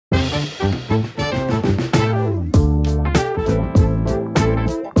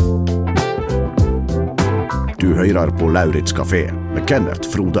Du hører på Laurits Café med Kenneth,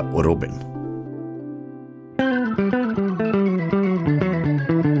 Frode og Robin.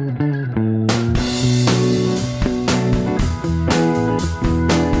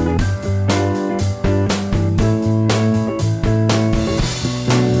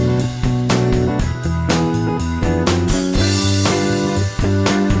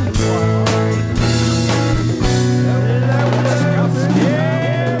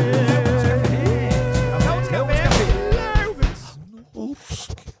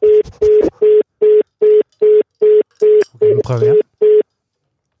 Prøv igjen.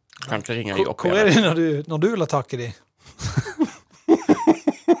 Kanskje ringer jeg opp Hvor er det når du vil ha tak i de?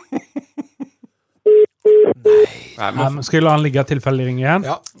 Nei, men, Skal jeg la han ligge tilfeldig ringe igjen?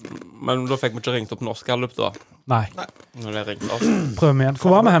 Ja. men da fikk vi ikke ringt opp Norsk Gallup da. Nei. Når det ringte oss. Prøv med igjen.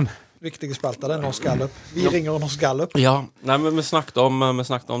 Hvor var vi hen? Viktige spalter, det er Norsk Gallup. Vi ringer Norsk Gallup. Ja, nei, men vi snakket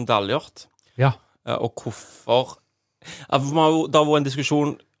om Daljort. Ja. Og hvorfor... Det var en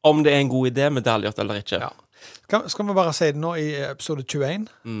diskusjon om det er en god idé med Daljort eller ikke. Ja. Skal vi bare si det nå i episode 21,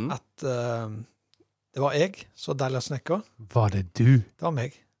 at det var jeg, så Daljort Snekker. Var det du? Det var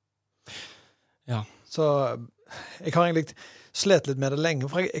meg. Ja. Så jeg har egentlig slet litt med det lenge,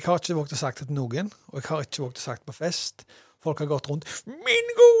 for jeg har ikke våget å sagt det til noen, og jeg har ikke våget å sagt på fest. Folk har gått rundt, min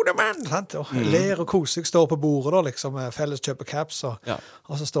gode mann, sant? Og ler og koser, står på bordet da, liksom, felles kjøper caps,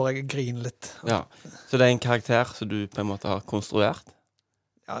 og så står jeg og griner litt. Ja. Så det er en karakter som du på en måte har konstruert?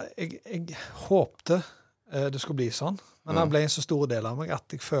 Ja, jeg håpte det skulle bli sånn, men han ble en så stor del av meg at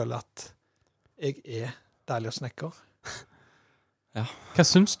jeg føler at jeg er Daljort Snekker. Ja. Hva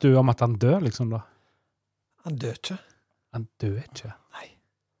syns du om at han dør, liksom, da? Han dør ikke. Han dør ikke. Nei.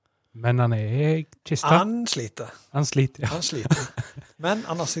 Men han er i kista. Han sliter. Han sliter, ja. Han sliter. Men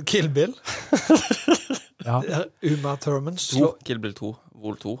han har sitt Kill Bill. Ja. Der Uma Thurman Kill Bill 2,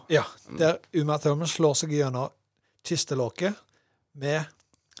 Vol 2. Ja, der Uma Thurman slår seg gjennom kistelåket med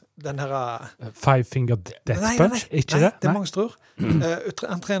den her... Five Finger Death Punch, ikke nei, det? Det er mange som tror.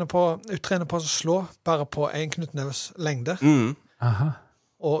 Han trener på å slå bare på en knyttneves lengde. Aha.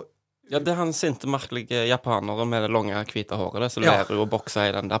 Og Ja, det er han sinte, merkelige japanere med det lange, hvite håret, det, så lærer jo å bokse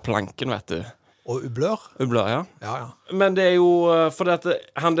i den der planken, vet du. Og ublør. Ublør, ja. Ja. Men det er jo, fordi at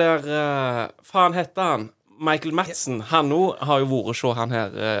han der, faen heter han, Michael Madsen, han nå har jo vært så han her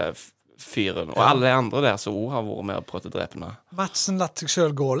fyren, og alle de andre der som også har vært med å prøve å drepe henne. Madsen latt seg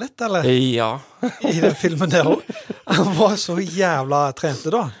selv gå litt, eller? Ja. I den filmen der også. Han var så jævla trente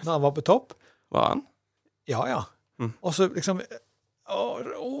da, når han var på topp. Var han? Ja. Og så liksom...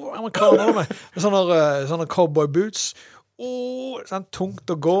 amerikaner med sånne cowboy boots sånn tungt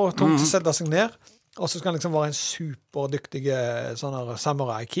å gå, tungt å sette seg ned, og så skal han liksom være en superdyktig sånne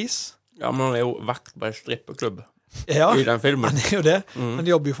samurai-kis. Ja, men han er jo vakt på en strippeklubb I den filmen. Han er jo det. Han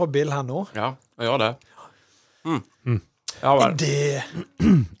jobber jo for Bill, han også. Ja, han gjør det. Ja, vel.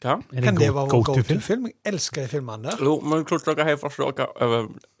 Hva? Kan det være vår go-to-film? Jeg elsker de filmene der. Jo, men klart dere helt forstår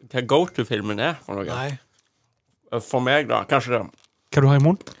hva go-to-filmen er for noe. Nei. For meg da, kanskje det Hva du har I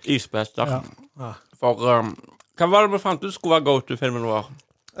munnen? Isbester. Ja. For hva var det vi fant ut skulle være go-to-filmen vår?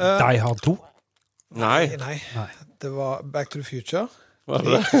 Die Hard 2? Nei. Det var Back to the Future. Var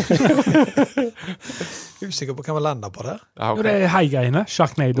det det? Usikker på hva vi lander på der. Ja, Jo, det hei-greiene.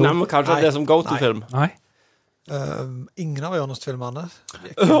 Sharknado. Nei, men kanskje det som go-to-film. Nei. Ingen av Ørnest-filmene.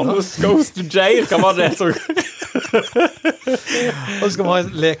 Ørnest Goes to Jail, hva var det som... Og så skal vi ha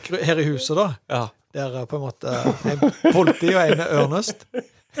en lek her I huset da. Ja. Der på en måte en politi og en Ørnest.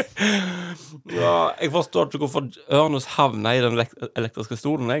 Ja, jeg forstår ikke hvorfor Ørnest havner I den elektriske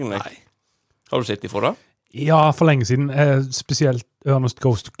stolen egentlig. Nei. Har du sett ifra det? Ja, for lenge siden. Spesielt Ernest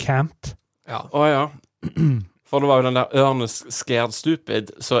Goes to Camp. Ja. Ja. For det var jo den der Ernest Scared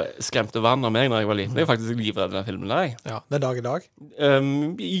Stupid så skremte vann av meg når jeg var liten. Jeg er faktisk livredd den filmen der. Ja, det dag I dag.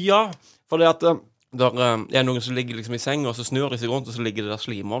 Ja, for det at... Der er noen som ligger liksom I sengen, og så snur de seg rundt, og så ligger det der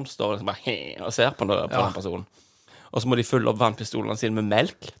slimonster og liksom bare og ser på den personen. Og så må de fylle opp vannpistolene sine med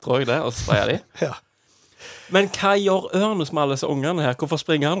melk, tror jeg det, og så sprayer de. Ja. Men hva gjør Ørnest med alle disse ungene her? Hvorfor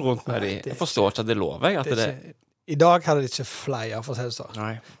springer han rundt med de? Jeg forstår ikke at det lover jeg. At det I dag hadde de ikke flere, for å si det sånn.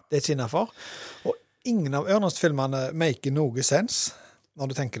 Nei. Det ikke innenfor. Og ingen av Ørnest-filmene maker noe sens,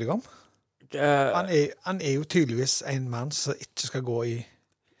 når du tenker deg om. Han jo tydeligvis en mann som ikke skal gå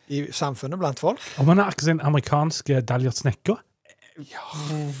I samfunnet blant folk. Om han akkurat en amerikansk Daljort Snekker? Ja.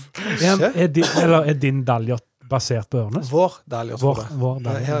 Eller din Daljort basert på Ørnest? Vår Daljort. Vår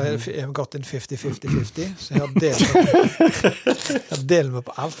Daljort. Her har vi gått inn 50-50-50, så her deler vi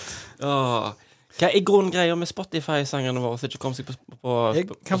på alt. Hva er grunngreier med Spotify-sangene våre som ikke kom seg på Spotify? Jeg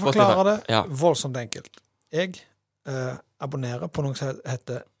kan forklare det Ja. voldsomt enkelt. Jeg abonnerer på noe som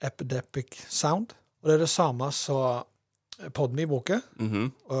heter Epidemic Sound, og det er det samme som Podme bruker.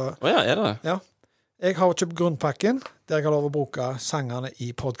 Åja, er det? Ja. Jeg har kjøpt grunnpakken, der jeg har lov å bruke sangene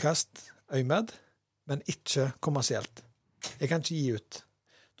i podcast øymed, men ikke kommersielt. Jeg kan ikke gi ut.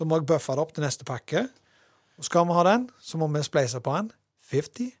 Da må jeg buffe det opp til neste pakke, og skal vi ha den, så må vi spleise på den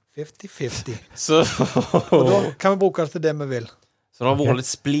 50-50-50. Så Og da kan vi bruke det til det vi vil. det har vært litt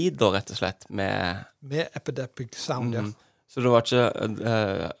splid da, rett og slett, med Epidemic Sound, ja. Så det var ikke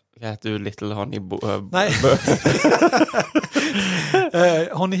hva heter du, Little Honey Nei.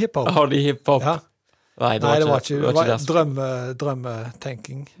 Honey Hip-Hop. Honey Hip-Hop. Ja. Nei, Nei, det var ikke det.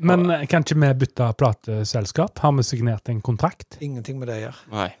 drømmetenking. Men kan ikke vi bytte plateselskap? Har vi signert en kontrakt? Ingenting med det å gjøre.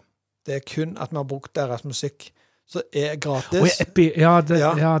 Nei. Det er kun at vi har brukt deres musikk, så er Oi, gratis.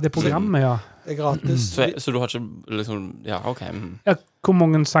 det programmet, ja. Er gratis. Så du har ikke liksom Ja, OK. Ja, hvor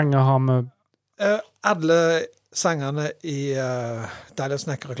mange sanger har vi? Alle sangene i Deilig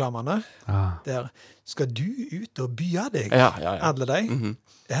Snekker-reklamene, der skal du ut og bya deg. Ja. Alle de.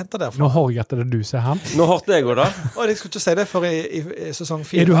 Jeg henter Nå derfra. hører jeg at det er du som er han. Nå hørte jeg jo da. Og jeg skulle ikke si det før i sesong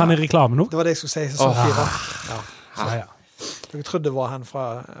 4. Er du han i reklamen nå? Det var det jeg skulle si i sesong 4. Ja. Jeg trodde det var han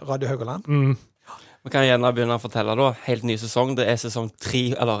fra Radio Haugaland. Vi kan gjerne begynne å fortelle da. Helt ny sesong. Det er sesong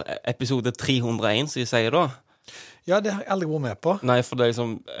 3, eller episode 301, som jeg sier da. Ja, det har jeg aldri vært med på. Nei, for det er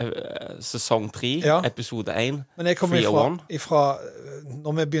liksom sesong 3, Ja. episode 1. Men jeg kom 301. ifra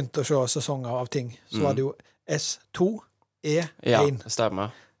når vi begynte å se sesonger av ting, så var det jo S2E1. Ja, det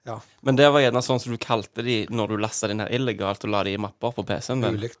stemmer. Ja. Men det var gjerne sånn som du kalte de når du lastet de ned illegalt og la de i mapper på PC-en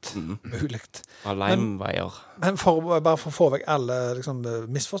din. Mulikt. Av LimeWire. Men bare for å få vekk alle liksom,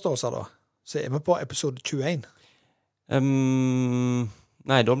 misforståelser da, så er vi på episode 21.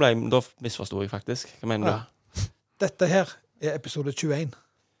 Nei, da misforstod jeg faktisk. Hva mener du? Dette her er episode 21.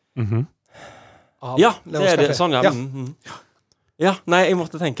 Av Ja, det Leos er det. Café. Sånn, ja. Ja, nei, jeg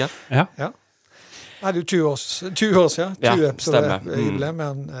måtte tenke. Ja. Det hadde jo 20 år siden. 20 Ja, episoder stemmer. jubileum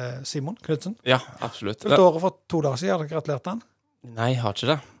med Simon Knudsen. Ja, absolutt. Fylte året for 2 dager siden. Har dere gratulert han? Nei, jeg har ikke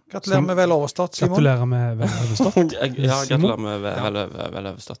det. Gratulerer med vel overstått, Simon. Gratulerer med vel overstått. Ja, gratulerer med vel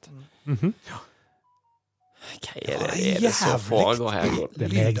overstått. Hva er det som foregår her? Det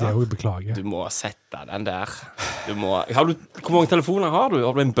er meg, det òg. Beklager. Du må sette den der. Hvor mange telefoner har du?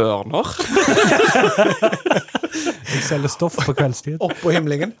 Har du en burner? Jeg selger stoff på kveldstid. Opp på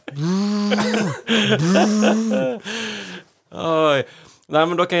himlingen. Oi. Nei,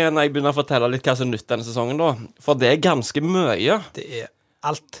 men da kan jeg begynne å fortelle litt hva som er nytt denne sesongen da. For det er ganske mye. Det er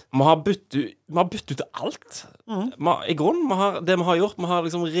alt. Vi har byttet ut alt. I grunnen, det vi har gjort, vi har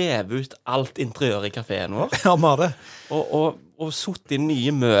liksom revet ut alt interiør i kaféen vår. Ja, vi har det. Og satt inn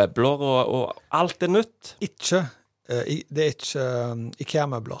nye møbler, og alt er nytt. Det er ikke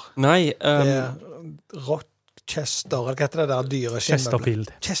IKEA-møbler. Nei. Det er Rochester, eller hva heter det der dyre skinnmøbler?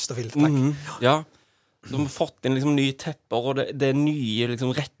 Chesterfield, takk. Ja. Så vi har fått inn liksom nye tepper, og det er nye liksom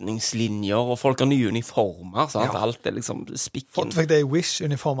retningslinjer, og folk har nye uniformer, sant? Ja. Alt er liksom spikken. Folk fikk det i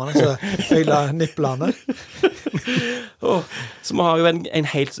Wish-uniformene, så høyla nipplene. Så vi har jo en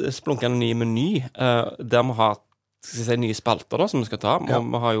helt splunkende ny meny, der vi har nye spalter da, som vi skal ta, og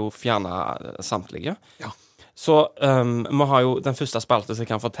vi har jo fjernet samtlige. Ja. Så vi har jo den første spalten som jeg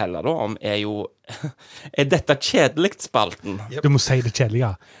kan fortelle da om, er dette kjedelikt spalten? Du må si det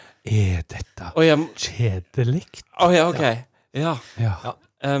kjedelige. Er dette kjedelig? Ja, ok. Ja.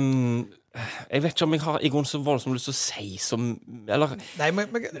 Jeg vet ikke om jeg har i grunn så voldsomt lyst til å si som, eller... Nei,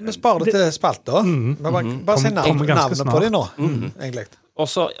 vi sparer det til spalter. Bare si navnet på det nå, egentlig. Og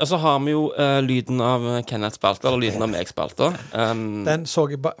så har vi jo lyden av Kenneth-spalter, eller lyden av meg-spalter. Den så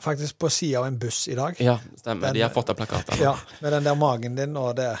jeg faktisk på siden av en buss i dag. Ja, stemmer. De har fått av plakatene. Ja, med den der magen din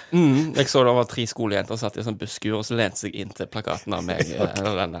og det. Jeg så det var 3 skolejenter som satt i en sånn busskur, og så lente seg inn til plakaten av meg,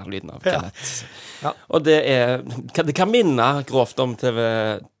 eller den der lyden av Kenneth. Ja. Og det kan minne grovt om TV,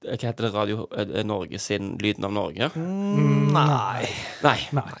 hva heter det, Radio Norge sin Lyden av Norge? Nei.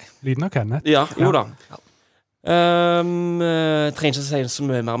 Lyden av Kenneth. Ja, jo da. Trenger ikke å si så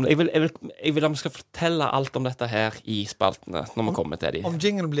mye mer, men jeg vil at vi skal fortelle alt om dette her i spaltene når vi kommer til dem. Om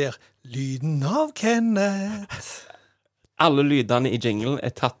jinglen blir Lyden av Kenneth. Alle lydene i jinglen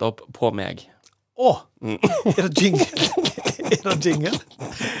er tatt opp på meg. Er det jingle? Er det jingle?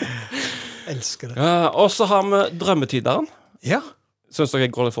 Elsker det. Og så har vi drømmetyderen. Ja. Synes dere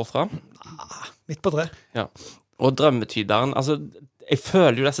jeg går litt fort frem? Midt på 3. Ja. Og drømmetyderen, altså jeg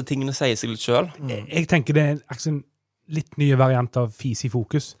føler jo disse tingene sier seg litt selv. Jeg tenker det er en litt nye variant av fis i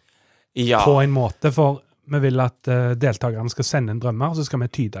fokus. Ja. På en måte, for vi vil at deltakerne skal sende en drømmer, så skal vi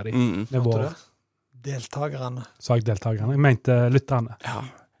tyde dem med vår Deltakerne. Sa jeg deltakerne? Jeg mente lytterne. Ja.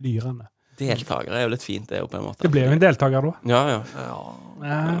 Lyrene. Deltakere er jo litt fint, det er jo på en måte. Det ble jo en deltaker da. Ja.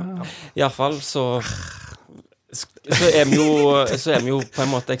 I alle fall så er vi jo på en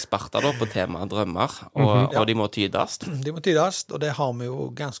måte eksperter da på temaet drømmer, og de må tydes. De må tydes, og det har vi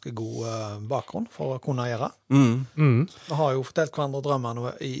jo ganske god bakgrunn for å kunne gjøre. Vi har jo fortalt hverandre drømmer nå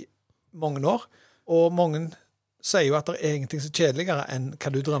i mange år, og mange sier jo at det er ingenting så kjedeligere enn hva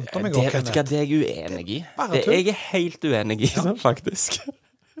du drømte om i går, Kenneth. Det er jeg uenig i. Jeg er helt uenig i det, faktisk.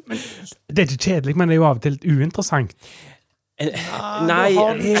 Det er ikke kjedelig, men det er jo av og til litt uinteressant. Nei, du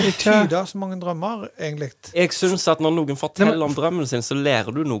har ikke tydet så mange drømmer, egentlig. Jeg synes at når noen forteller om drømmen sin, så lærer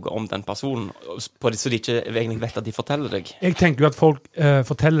du noe om den personen, så de ikke egentlig vet at de forteller deg. Jeg tenker jo at folk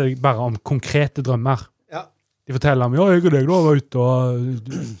forteller deg bare om konkrete drømmer. Ja. De forteller om, jeg og deg da var ute og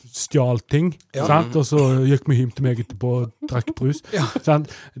stjal ting, sant? Og så gikk vi hjem til meg etterpå og drakk brus.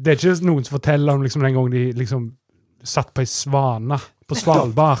 Sant? Det er ikke noen som forteller om liksom, den gangen de liksom satt på en svane på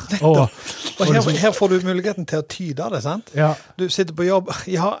Svalbard. Og her får du muligheten til å tyde det, sant? Ja. Du sitter på jobb,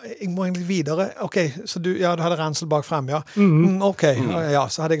 ja, jeg må egentlig videre. Ok, så du hadde ransel bak frem, ja. Ok, ja,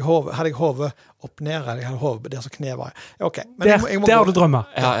 så hadde jeg hovet opp ned, jeg hadde hovet der så kne var. Ok, men jeg må der gå. har du drømmer.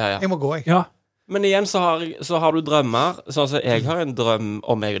 Ja. Jeg må gå, jeg. Ja. Men igjen så har du drømmer, sånn at jeg har en drøm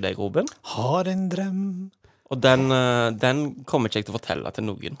om meg og deg, Ruben. Har en drøm. Og den kommer ikke jeg til å fortelle til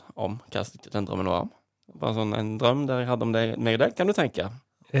noen om hva den drømmen var om. Bare sånn en drøm der jeg hadde om meg og deg, kan du tenke?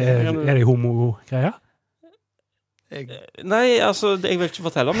 Er det homo-greier? Nei, altså, jeg vil ikke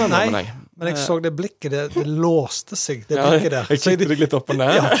fortelle om den drømmen, jeg. Men jeg så det blikket, det låste seg, det blikket der. Jeg kikket deg litt opp og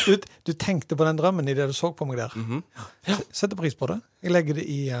ned. Ja, du tenkte på den drømmen i det du så på meg der. Setter pris på det. Jeg legger det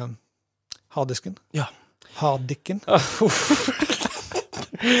i harddisken. Ja. Harddikken.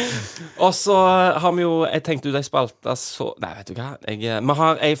 Og så har vi jo, jeg tenkte ut ei spalte så, nei, vet du hva, vi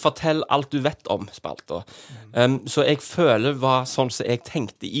har ei fortell alt du vet om spalte. Så jeg føler var sånn som jeg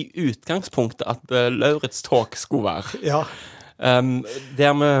tenkte i utgangspunktet at Lauritz Talk skulle være. Ja.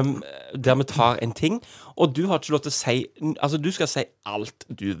 Der vi tar en ting, og du har ikke lov til å si, altså du skal si alt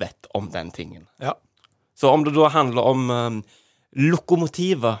du vet om den tingen. Ja. Så om det da handler om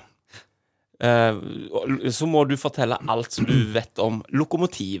lokomotivet, så må du fortelle alt som du vet om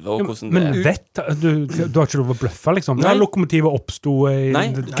lokomotivet og hvordan det er. Men du har ikke lov å bløffe, liksom? Nei. Lokomotivet oppstod i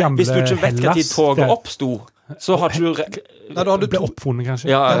det gamle Hellas. Hvis du ikke vet hva toget oppstod, så har ikke du... Da har du ble oppfunnet, kanskje.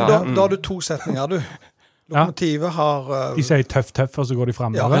 Da har du to setninger, du. Lokomotivet har... De sier tøff, og så går de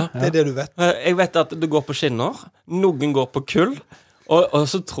fremover. Ja, det er det du vet. Jeg vet at det går på skinner, noen går på kull, og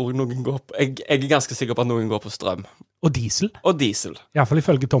så tror jeg noen går på... Jeg er ganske sikker på at noen går på strøm. Og diesel. I hvert fall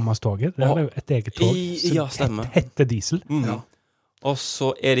ifølge Thomas Toget. Det er jo et eget tog. Ja, stemmer. Hette diesel. Ja. Og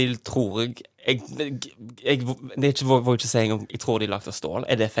så er de, tror jeg... det er ikke vår ikke si engang, jeg tror de er lagt av stål.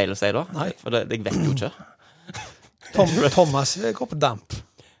 Er det feil å si da? Nei. For det vet jo ikke. Thomas går på damp.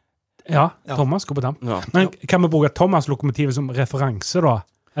 Ja, Thomas går på damp. Ja. Men kan vi bruke Thomas-lokomotivet som referanse da?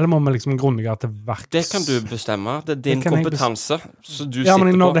 Eller må vi liksom grundigere til verks? Det kan du bestemme. Det er din kompetanse. Så du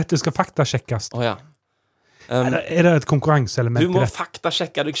men når dette skal faktasjekkes. Ja. Er det et konkurranseelement i det? Du må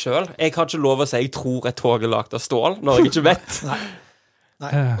faktasjekke deg selv. Jeg har ikke lov å si jeg tror et tog er lagt av stål, når jeg ikke vet.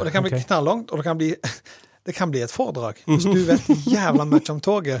 Nei. Og det kan bli knalllangt, og det kan bli et foredrag. Hvis du vet jævla mye om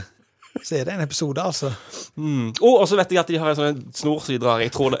toget, så er det en episode, altså. Og så vet jeg at de har en sånn snor som de drar.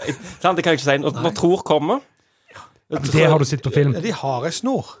 Jeg tror det. Det kan jeg ikke si. Når tror kommer... Det har du sett på film. De har en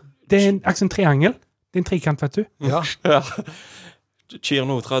snor. Det er en triangel. Det er en trikant, vet du. Ja. Kyr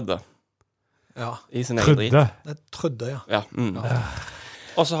noe trødde. Ja. I sin egen drit. Trødde, ja.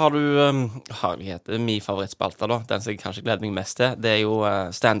 Og så har du herlighet, min favorittspalte da, den som jeg kanskje gleder meg mest til, det er jo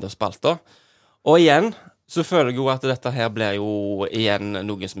stand-up-spalter. Og igjen, så føler jeg jo at dette her blir jo igjen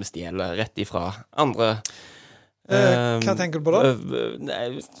noen som stjeler rett ifra andre. Hva tenker du på da?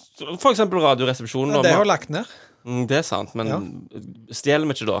 For eksempel radioresepsjonen. Det har jo lagt ned. Det er sant, men stjeler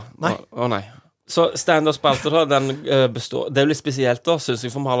vi ikke da? Nei. Nei. Så stand-up-spalter da, den består, det er jo litt spesielt da, synes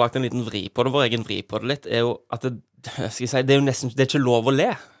jeg, for vi har lagt en liten vri på det, vår egen vri på det litt, er jo at det er jo nesten, det er ikke lov å le.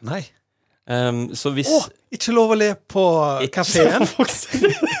 Nei. Så hvis... ikke lov å le på kaféen?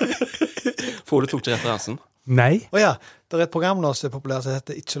 Frode tok ikke referansen. Nei. Det er et program nå som er populært som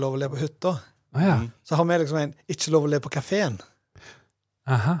heter Ikke lov å le på hytta. Så har vi liksom en Ikke lov å le på kaféen.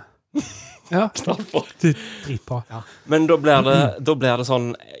 Aha. Ja, dritbra. Ja. Men da blir det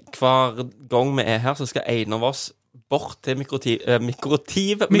sånn, hver gang vi er her, så skal en av oss bort til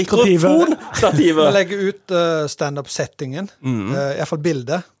mikrofonstativet. Vi legger ut stand-up-settingen, i hvert fall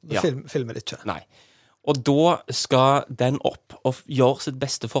bildet. Filmer det ikke. Nei. Og da skal den opp og gjøre sitt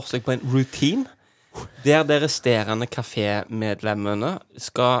beste forsøk på en routine, der de resterende kafémedlemmene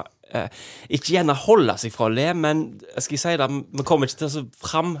skal ikke gjerne holde seg fra å le, men skal jeg si det, vi kommer ikke til å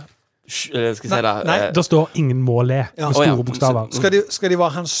fram skal jeg si det det står ingen må le med store bokstaver. Skal de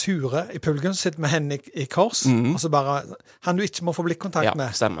være han sure i publikum, sitte med hendene i kors, og så bare han du ikke må få blikkontakt med?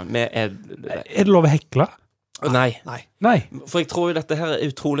 Ja, stemmer. Er det lov å hekle? Nei. For jeg tror jo dette her er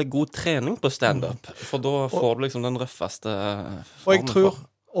utrolig god trening på stand-up, for da får du liksom den røffeste formen. Og jeg tror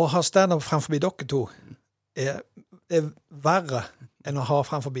å ha stand-up fremfor dere to er verre enn å ha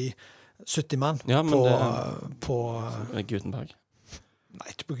fremfor 70 mann på Gutenberg. Nei,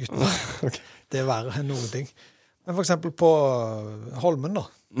 ikke på Gutenberg. Okay. Det er verre enn noen ting. Men for eksempel på Holmen da.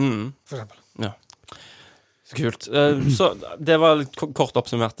 For eksempel. Ja. Så kult. Så det var litt kort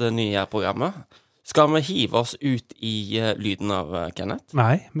oppsummert det nye programmet. Skal vi hive oss ut i lyden av Kenneth?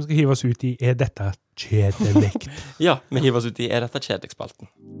 Nei, vi skal hive oss ut i Er dette kjedelig? Ja, vi hiver oss ut i Er dette kjedelig-spalten.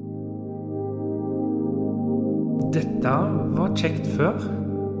 Dette var kjekt før.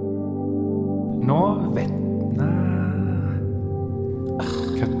 Nå vet...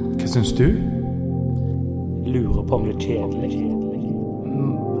 Hva syns du? Lurer på om det er kjedelig.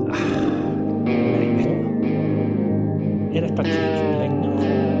 Er dette kjekt lenger?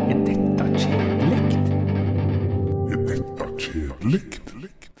 Er dette kjedelig?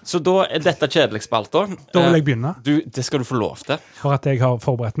 Så da er dette kjedelig-spalta. Da vil jeg begynne. Det skal du få lov til. For at jeg har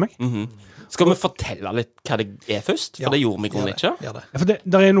forberedt meg. Skal vi fortelle litt hva det er først? For det gjorde vi ikke. Ja, for det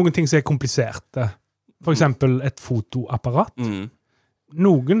er noen ting som er kompliserte. For eksempel et fotoapparat.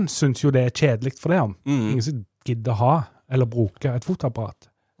 Noen synes jo det er kjedelig for det om. Ingen som gidder ha eller bruke et fotoapparat.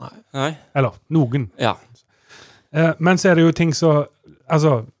 Nei. Eller, noen. Ja. Men så er det jo ting så...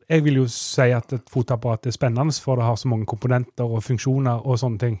 Altså, jeg vil jo si at et fotoapparat er spennende, for det har så mange komponenter og funksjoner og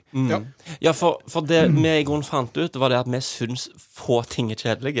sånne ting. Ja, for det vi i grunnen fant ut, var det at vi synes få ting er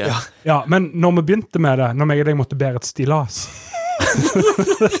kjedelige. Ja, men når vi begynte med det, når jeg og deg måtte bære et stilas...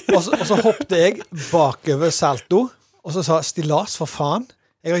 og så hoppte jeg bakover salto, og så sa stilas, for faen.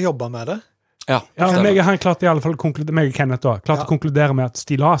 Jeg har jobbet med det. Ja, han klarte i alle fall meg og Kenneth da, klarte å konkludere med at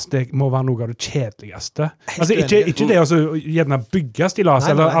stilas, det må være noe av det kjedeligste. Altså, ikke det å gjerne bygge stilas,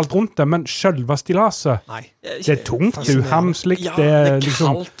 eller alt rundt det, men selve stilaset. Det er tungt, det er uhamslikt. Ja, det er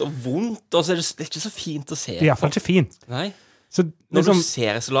kaldt og vondt, og så er det ikke så fint å se. Det er i hvert fall ikke fint. Nei. Så, når du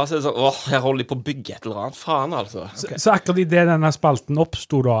ser stilas, er det sånn, her holder de på å bygge et eller annet. Faen, altså. Så akkurat i det denne spalten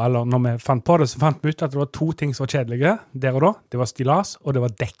oppstod da, eller når vi fant på det, så fant vi ut at det var 2 ting som var kjedelige, der og da. Det var stilas, og det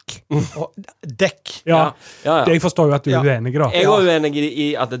var dekk. Dekk? Ja. Jeg forstår jo at du er uenig da. Jeg var uenig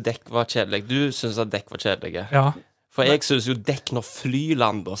i at dekk var kjedelig. Du synes at dekk var kjedelige. Ja. For jeg synes jo dekk når fly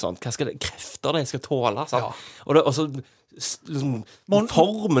lander og sånt, hva skal det, krefter det skal tåle, sant? Og så liksom,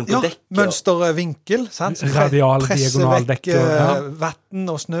 formen på dekket. Mønster, vinkel, sant? Radial, diagonal dekk. Vatten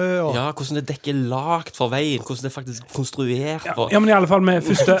og snø. Ja, hvordan det dekket er lagt for veien, hvordan det faktisk er konstruert for. Ja, men i alle fall med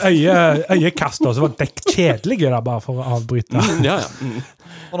første øyekastet, så var dekk kjedelige da, bare for å avbryte.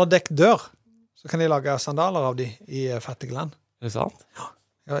 Og når dekk dør, så kan de lage sandaler av de i fattige land. Er det sant?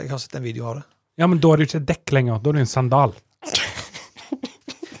 Ja, jeg har sett en video av det. Ja, men da er det jo ikke dekk lenger, da er det en sandal.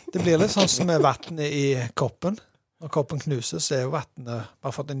 Det blir litt sånn som med vattnet i koppen. Når koppen knuses, så er jo vattnet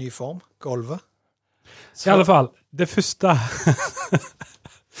bare fått en ny form, gulvet. I alle fall, det første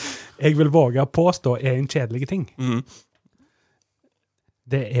jeg vil våge å påstå er en kjedelig ting.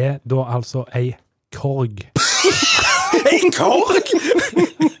 Det er da altså ei korg. En korg?!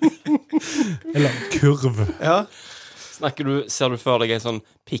 Eller kurv. Ja. Ser du for deg en sånn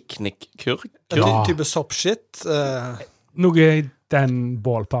piknikkurv? Type soppskitt. Noe i den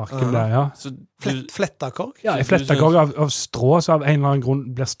bålparken der, ja. Flettakorg? Ja, en flettakorg av strå, så av en eller annen grunn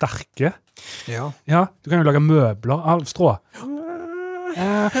blir sterke. Ja. Ja, du kan jo lage møbler av strå.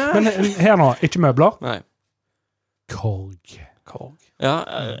 Men her nå, ikke møbler. Nei. Korg. Ja,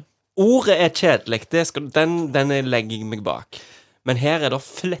 ordet er kjedelig, den legger jeg meg bak. Men her er det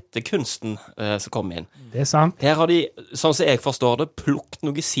flettekunsten som kommer inn. Det er sant. Her har de, sånn som jeg forstår det, plukket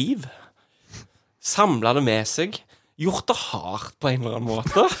noe siv, samlet det med seg, gjort det hardt på en eller annen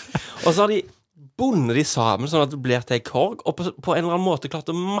måte, og så har de bundet de sammen sånn at det blir til en korg, og på en eller annen måte klart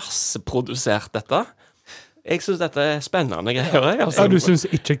å masseprodusert dette. Jeg synes dette er spennende greier. Altså. Ja, du synes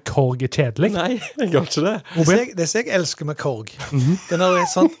ikke korg er kjedelig? Nei, jeg gjør ikke det. Det som jeg elsker med korg, den er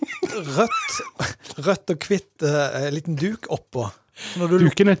et sånt rødt og hvitt liten duk oppå.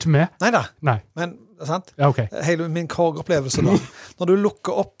 Duken er ikke med? Neida. Nei. Men, sant? Ja, ok. Hele min korgopplevelse da. Når du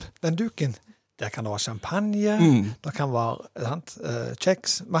lukker opp den duken, der kan det være champagne, det kan være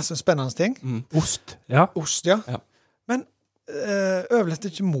kjeks, masse spennende ting. Ost. Ja. Ost, ja. Men øvlet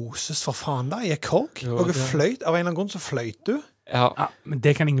ikke Moses for faen da, i korg? Og fløyt, av en eller annen grunn så fløyt du. Ja. Men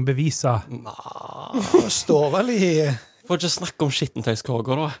det kan ingen bevise. Det står vel i Får ikke snakke om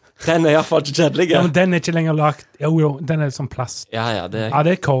skittentøyskorger, da. Den er i hvert fall ikke kjedelig. Ja, men den er ikke lenger lagt. Jo, den er sånn plast. Ja, det Ja,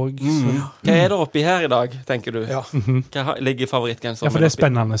 det er korg. Hva er det oppi her i dag, tenker du? Ja. Hva ligger favorittgenseren? Ja, for det er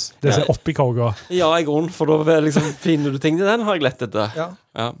spennende. Det som er oppi korga. Ja, i grunnen, for da liksom, finner du ting til den, har jeg lett etter. Ja.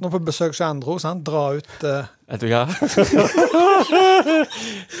 Nå på besøk hos Andro, sant? Dra ut... Vet du hva?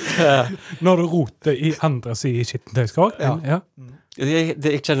 Når du roter i andre siden i skittentøyskorg. Ja.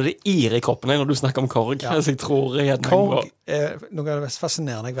 Jeg kjenner det ir i kroppen når du snakker om korg. Ja. Så jeg tror jeg Korg er noe av det mest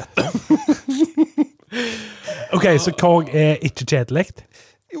fascinerende jeg vet. Ok, så korg er ikke kjedelig?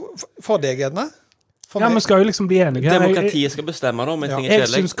 Jo, for deg, gjerne. Ja, vi skal jo liksom bli enige. Demokratiet skal bestemme da om en ting er Jeg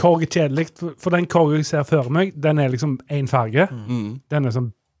kjedelig. synes korg er kjedelig, for den korg jeg ser før meg, den er liksom en farge. Den er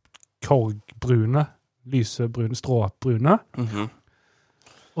sånn korgbrune, lysebrune, stråbrune.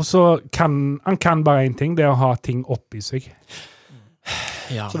 Og så han kan bare en ting, det er å ha ting oppi seg.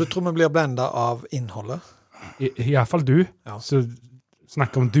 Ja. Så du tror vi blir blendet av innholdet? I hvert fall du. Ja. Så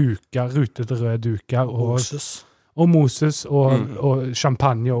snakker om duker, rutete røde duker, og Moses, og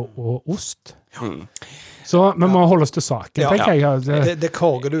champagne og ost. Så vi må holde oss til saken, tenker jeg. Det er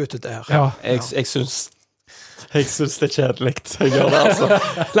korget du er ute etter her. Ja. Jeg synes det er kjedelig. Jeg gjør det, altså.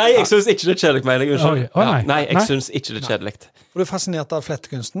 Nei, jeg synes ikke det er kjedelig, mener jeg. Unnskyld. Nei, jeg synes ikke det er kjedelig. Og du er fascinert av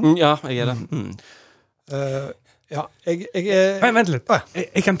flettekunsten? Ja, jeg er det. Ja, jeg er... Vent litt.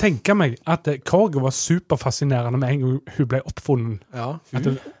 Jeg kan tenke meg at korg var superfascinerende med en gang hun ble oppfunnet. Ja.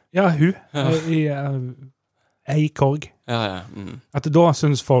 Hun. Ei korg. Ja. At da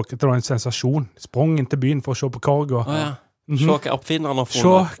synes folk at det var en sensasjon. Sprang inn til byen for å se på korg. Og, Se hva oppfinneren har se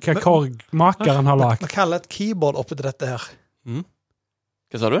funnet. hva korgmakeren har lagt. Vi kaller et keyboard oppi til dette her.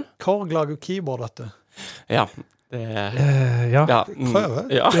 Hva sa du? Korg lager jo keyboard, vet du. Ja. Det Ja. Prøve.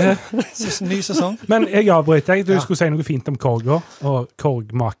 Ja. Ny sesong. Men jeg avbryter deg. Du skulle si noe fint om korga og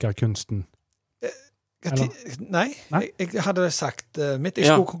korgmakerkunsten. Nei, jeg hadde sagt mitt. Jeg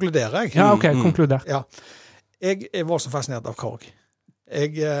skulle konkludere, jeg. Ja, ok, konkludert. Ja. Jeg er voldsomt fascinert av korg.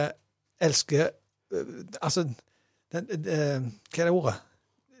 Jeg elsker altså hva er det ordet?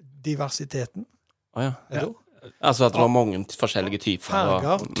 Diversiteten. Ja. Altså at det var mange forskjellige typer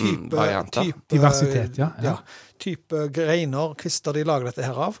farger, varianter. Diversitet, ja. Type greiner, kvister de lager dette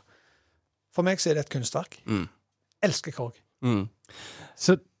her av. For meg så er det et kunstverk. Elsker korg.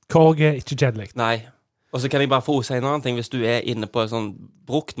 Så korg er ikke kjedelig. Nei. Og så kan jeg bare få si en annen ting. Hvis du er inne på et sånn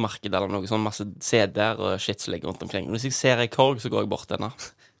bruktmarked eller noe sånn masse CD-er og shit som ligger rundt omkring. Hvis jeg ser en korg, så går jeg bort denne.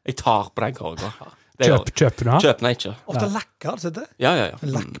 Jeg tar på den korga. Kjøper du den? Kjøper den ikke. Ofte lakker, altså det? Ja.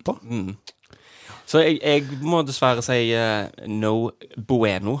 Lakk på. Så jeg må dessverre si no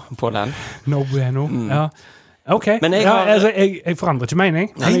bueno på den. No bueno, ja. Ok, men jeg forandrer ikke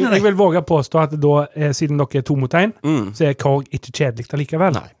mening. Nei. Jeg vil våge påstå at da, siden dere er 2 mot 1, så er korg ikke kjedelig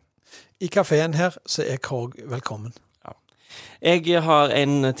allikevel. Nei. I kaféen her så er korg velkommen. Ja. Jeg har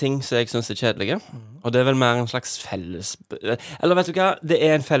en ting som jeg synes er kjedelig, og det er vel mer en slags felles... Eller vet du hva? Det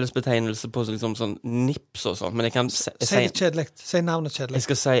er en felles betegnelse på liksom sånn nips og sånn, men jeg kan... Si det kjedelig. Si navnet kjedelig.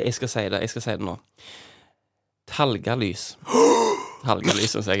 Jeg skal si det nå. Talgalys.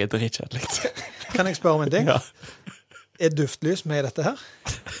 Talgalys synes jeg er dritkjedelig. Kan jeg spørre om en ting? Ja. Er duftlys med i dette her?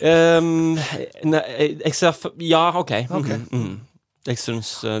 Nei, jeg ser... Ja, ok. Ok. Jeg synes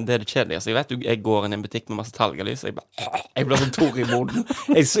det er det kjedeligste. Jeg vet jeg går inn i en butikk med masse talgalys. Jeg blir sånn tor i moden.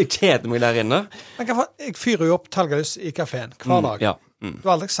 Jeg kjeder meg der inne. Jeg fyrer jo opp talgalys i kaféen hver dag. Ja. Du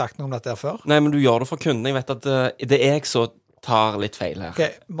har aldri sagt noe om dette her før? Nei, men du gjør det for kunden. Jeg vet at det er jeg som tar litt feil her.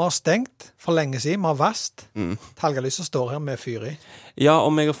 Ok, vi har stengt for lenge siden. Vi har vast. Talgalyset står her med fyr i. Ja,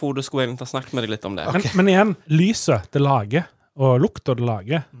 om jeg og Frode skulle egentlig ha snakket med deg litt om det. Okay. Men igjen, lyset det lager, og lukta det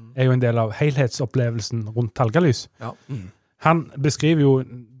lager, er jo en del av helhetsopplevelsen rundt talgalys. Ja. Han beskriver jo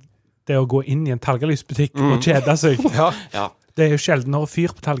det å gå inn i en talgalysbutikk og kjede seg. Ja. Det er jo sjelden å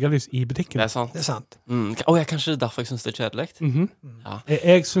fyre på talgalys i butikken. Det er sant. Det er sant. Kanskje det er derfor jeg synes det er kjedelig. Ja.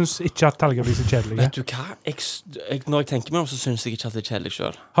 Jeg synes ikke at talgalys er kjedelig. Vet du hva? Når jeg tenker meg om, så synes jeg ikke at det er kjedelig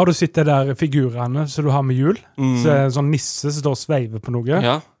selv. Har du sett de der figurene som du har med jul? Så er det en sånn nisse som står og sveiver på noe.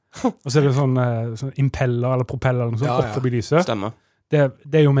 Ja. Og så er det sånn impeller eller propeller eller noe sånt opp forbi lyset. Stemmer. Det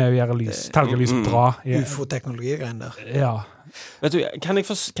er jo med å gjøre talgalys bra. UFO-teknologi-greiene der. Ja. Vet du, kan jeg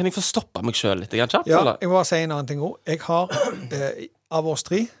få stoppe meg selv litt? Kjapt, ja, eller? jeg må bare si en annen ting også. Jeg har, av oss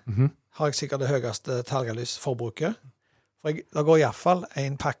 3, har jeg sikkert det høyeste talgalysforbruket. For det går i hvert fall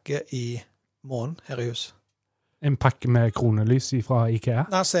en pakke i måneden her i hus. En pakke med kronelys fra IKEA?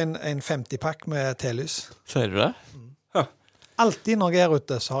 Altså en 50-pakk med telys. Sier du det? Alltid når jeg er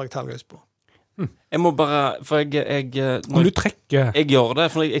ute, så har jeg talgalys på. Jeg må bare, for Om du trekker... Jeg gjør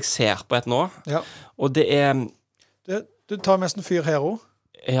det, for jeg ser på et nå, Ja. og det er... Du tar mest en fyr her også.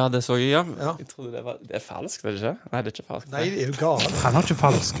 Ja, det så jeg, ja. Ja. Jeg trodde det er falskt, er det ikke? Nei, det er ikke falskt. Nei, det er jo gal. Han har ikke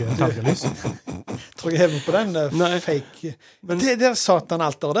falske talgelys. Tror jeg hever på den fake... Det er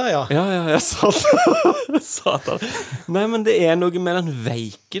satanalter der, ja. Ja, satan. Satan. Nei, men det er noe med den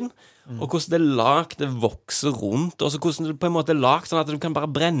veiken, og hvordan det er lagt, det vokser rundt, og så hvordan det på en måte er lagt sånn at du kan bare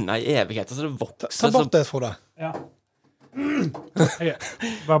brenne i evighet, så det vokser. Ta bort det, Frode. Ja.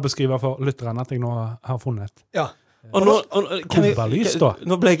 Bare beskrive for lytterne at jeg nå har funnet. Ja. Og nå, Kumbalys, da.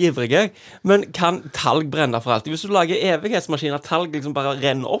 Nå ble jeg ivrig, jeg. Men kan talg brenne for alltid? Hvis du lager evighetsmaskin, at talg liksom bare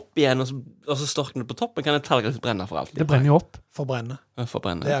renner opp igjen, og så storkner det på toppen, kan et talg liksom brenne for alltid? Det brenner jo opp. Forbrenne.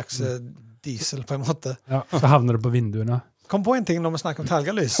 Forbrenne. Det er ikke diesel, på en måte. Ja, så havner det på vinduene. Kom på en ting når vi snakker om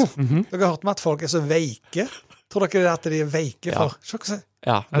talgelys. Dere har hørt om at folk er så veike. Tror dere det at de er veike for?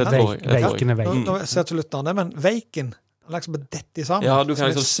 Ja, det tror jeg. Veiken er veik. Nå ser ikke lytterne, men veiken han liksom bare detter sammen. Ja, du kan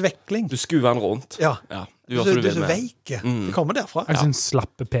som liksom en svekling. Du skuer den rundt. Ja. Du gjør så du er vil så med. veike. Det kommer derfra. Er det en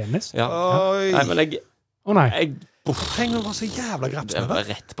slappe penis? Ja. Oi. Nei, men jeg Nei. Trenger du å være så jævla graps Det med var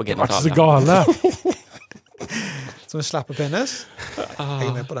det? rett på Det var ikke så genitalet. gale. Som en slappe penis? Jeg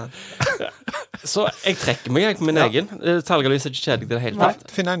er med på den. Så jeg trekker meg på min egen. Talgelys er ikke kjedelig til det hele tatt.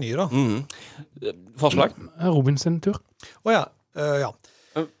 Finne en ny, da. Forslag? Robin sin tur. Åja. Ja.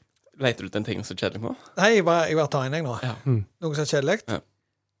 Leter du til en ting som er kjedelig nå? Nei, jeg bare tar en, jeg nå. Ja. Noe som er kjedelig. Ja.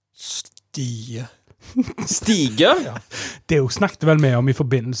 Stie. Stige? Ja. Det jo snakket vel med om i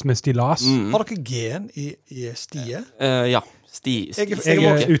forbindelse med stillas. Har dere gen i stie? Ja. Jeg Jeg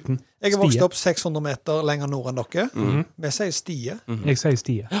er uten. Jeg er vokst Stie. opp 600 meter lenger nord enn dere. Vi sier stie. Jeg sier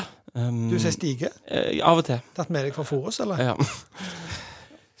stie. Du sier stige. Av og til. Tatt med deg fra Forus, eller? Ja.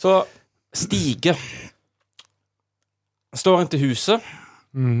 Så stige står inntil huset,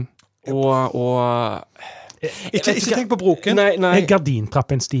 og Ikke tenk på broken. Nei. Er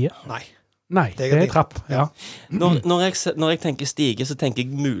gardintrapp en stie? Nei. Nei, det er trapp. Ja. Når jeg tenker stige, så tenker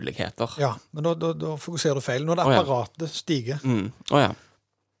jeg muligheter. Ja, men da fokuserer du feil. Nå er det apparatet stiger. Å ja.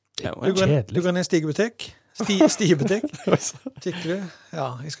 Du går inn i en stigebutikk. Stigebutikk. Kikker du.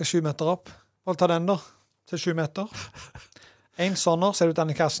 Ja, jeg skal 7 meter opp. Hva ta den da? Til 7 meter. En sånner, ser du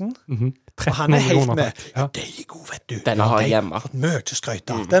den i kassen. Og han er helt med. Ja, det er god, vet du. Den har jeg hjemme. Mye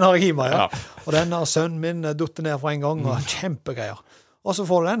skrøyt av. Den har jeg hjemme, ja. Og den har sønnen min duttet ned for en gang, og kjempegreier. Og så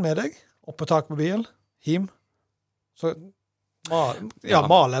får du den med deg, opp på tak på bil, hjem. Så,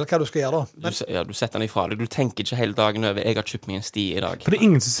 male, eller hva du skal gjøre da. Men, du setter den ifra deg. Du tenker ikke hele dagen over, jeg har kjøpt meg en stie i dag. For det er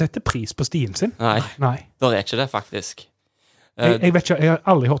ingen som setter pris på stien sin. Nei. Det er ikke det, faktisk. Jeg vet ikke, jeg har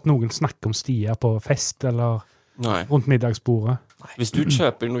aldri hørt noen snakke om stier på fest, eller rundt middagsbordet. Hvis du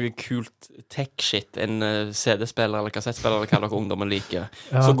kjøper noe kult tech-shit, en CD-spiller eller kassettspiller, eller hva dere ungdommen liker,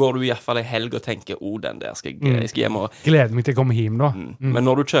 så går du i hvert fall en helg og tenker, den der skal jeg skal hjem og... Gleder meg til å komme hjem da. Men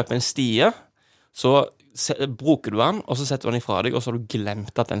når du kjøper en stie, så bruker du den, og så setter du den ifra deg, og så har du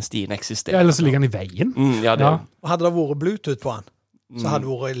glemt at den stien eksisterer. Ja, eller så ligger den i veien. Og hadde det vært Bluetooth på den, så hadde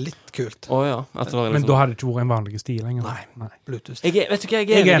det vært litt kult. Liksom... Men da hadde det ikke vært en vanlig stie lenger. Nei. Bluetooth. Vet du hva, jeg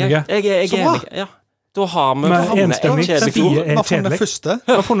er enig. Ja. Da har vi funnet en kjedelig Hva funnet den første?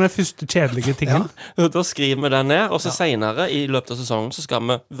 Hva funnet den første kjedelige tingen? Ja. Da skriver vi den ned, og så senere i løpet av sesongen så skal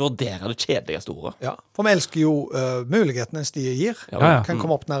vi vurdere det kjedeligste ordet. Ja, for vi elsker jo mulighetene en stie gir. Kan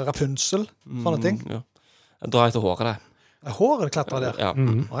komme opp nær Rapunzel, sånne ting. Ja. Dra etter håret det. Håret klatrer der? Ja.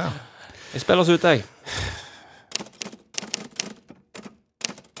 Jeg spiller oss ut, jeg.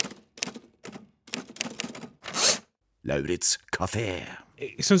 Lauritz Café.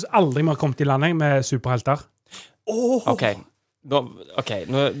 Jeg synes aldri vi har kommet i landet med superhelter. Ok. Jeg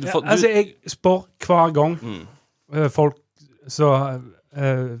spør hver gang folk så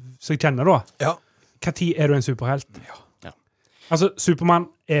jeg kjenner da. Ja. Hva tid er du en superhelt? Ja. Altså, Superman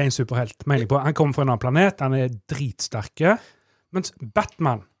er en superhelt, mener jeg på. Han kommer fra en annen planet, han er dritsterke. Mens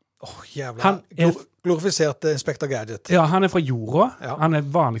Batman, han er glorifisert Inspector Gadget. Ja, han er fra jorda. Ja. Han er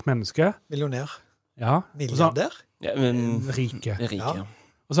et vanlig menneske. Millionær. Ja. Milliardær. Ja, men rike. Ja.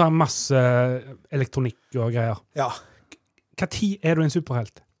 Og så har han masse elektronikk og greier. Ja. Hva tid er du en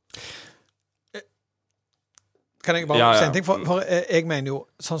superhelt? Kan jeg bare si en ting? For jeg mener jo,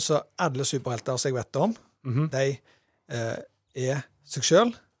 sånn som alle superhelter som jeg vet om, de er seg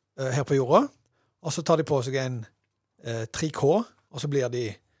selv her på jorda, og så tar de på seg en 3K, og så blir de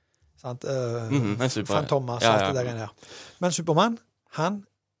Fantomas, alt det der igjen her. Men Superman, han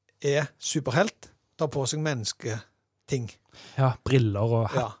er superhelt, tar på seg mennesketing. Ja, briller og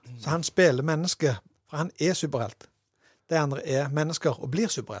hatt. Ja, så han spiller menneske, for han er superhelt. De andre er mennesker og blir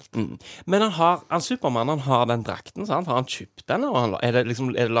superhelt. Men Superman, han har den drakten, sant? Har han kjøpt den? Er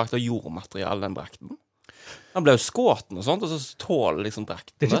det lagt av jordmateriale, den drakten? Han ble jo skåten og sånt, og så tåler liksom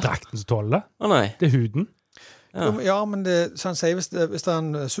drakten. Det er ikke drakten som tåler det. Nei. Det er huden. Ja, men så han sier hvis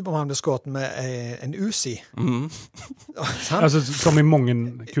en Superman blir skutt med en Uzi, Altså som i mange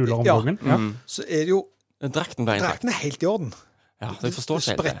kuler om gangen. Ja. så det jo Drakten er helt i orden. Ja, så jeg forstår Det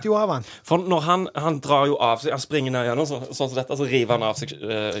ikke helt spretter jo av han. For når han drar jo av seg, han springer ned gjennom sånn som dette, så river han av seg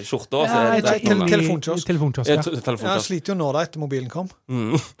skjorta. Og så er det Telefonkiosk. Ja. Ja, han sliter jo nå da etter mobilen kom.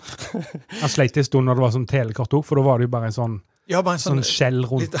 Han sleit en stund når det var sånn telekort også, for da var det jo bare en sånn sånn skjell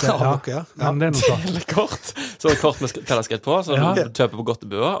rundt litt avlukke, ja. Men det er noe sånn. Telekort. Så kort med teleskritt på, så du kjøper på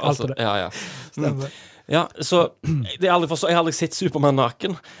Godtebua. Altså, ja. Ja, så jeg har aldri sett Superman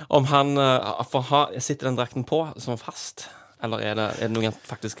naken. Om han sitter den drakten på som fast, eller er det noe han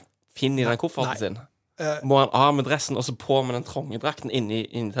faktisk finner i den kofferten sin? Må han av med dressen, og så på med den trånge drakten inni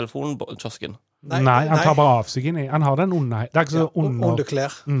telefonkiosken? Nei, han tar bare av seg inn i. Han har den under. Det er ikke så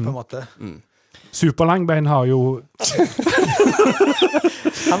underklær, på en måte. Superlangbein har jo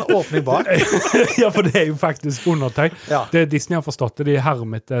Han åpner bak. Ja, for det er jo faktisk undertøy. Ja. Det Disney har forstått det. De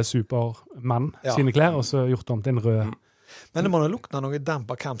hermet Supermann sine klær, og så gjort om til en rød. Men det må jo lukte noe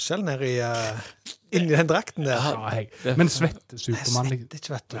dampa kamskjell inni den drakten der. Ja, men svette Supermann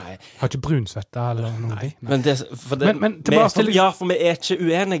ikke, vet du. har ikke brunsvette eller noe. Nei. Men for vi er ikke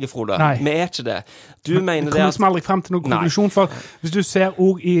uenige, Frode. Nei. Vi er ikke det. Du mener det kommer aldri frem til noen konklusjon, for hvis du ser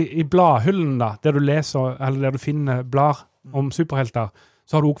også i bladhyllen da, der du leser, eller der du finner blad om superhelter,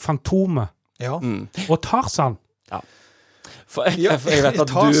 så har du også Fantomet. Ja. Og Tarzan. For jeg vet at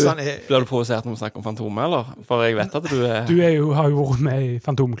du hadde provosert når vi snakker om Fantomet, eller? For jeg vet at du har jo vært med i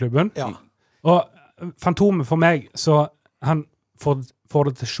Fantomklubben. Ja. Og Fantomet for meg, så han får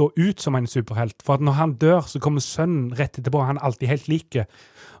det til å se ut som en superhelt. For at når han dør, så kommer sønnen rett etterpå. Han er alltid helt like.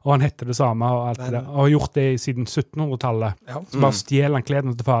 Og han heter det samme, og alt det der. Og har gjort det siden 1700-tallet. Ja. Så bare stjeler han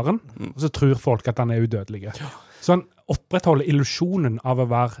kledene til faren, og så tror folk at han er udødelig. Så han opprettholder illusjonen av å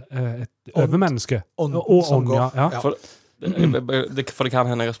være et overmenneske. Og ånd, ja. For det kan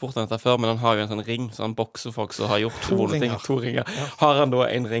hende jeg har spurt han dette før, men han har jo en sånn ring som han bokser folk som har gjort to ringer. Har han da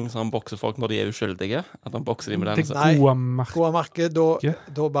en ring som han bokser folk når de er uskyldige? At han bokser de med den? Det gode merke,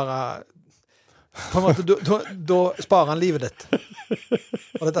 da bare på en måte, da sparer han livet ditt.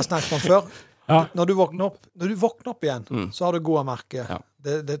 Og dette snakket vi om før. Ja. Når du våkner opp igjen, så har du gode merke. Ja.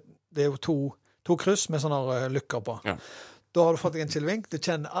 Det er jo to kryss med sånne lykker på. Ja. Da har du fått deg en chillvink, du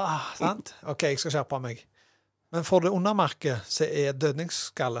kjenner, sant? Ok, jeg skal skjerpe meg. Men for det undermerket så er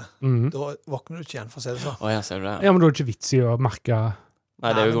dødningsskalle. Da våkner du ikke igjen, for å si det sånn. Ja, ser du det? Ja, men da er det ikke vits i å merke...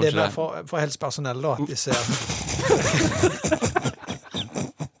 Nei, det er jo det er mer for helsepersonell da, at de ser...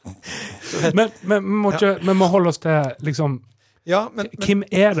 men vi må holde oss til, liksom... Ja, hvem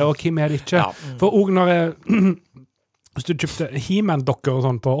er det, og hvem er det ikke? Ja. For også når hvis du kjøpte He-Man-dokker og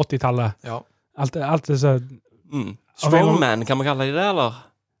sånn på 80-tallet, alt det så... Strongman, kan man kalle det, eller?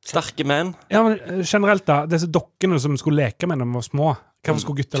 Sterke menn. Ja, men generelt da, disse dokkene som skulle leke med når de var små. Hvorfor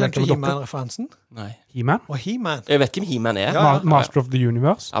skulle gutter leke med dokker? He-Man-referansen? Nei. He-Man? Og He-Man? Jeg vet ikke hvem He-Man er. Ja. Master of the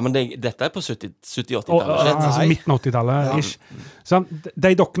Universe. Ja, men dette er på 70-80-tallet. Altså midten 80-tallet, ish. Sånn,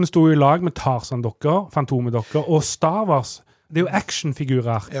 de dokkene stod i lag med Tarzan-dokker, Fantomet-dokker, og Star Wars. Det er jo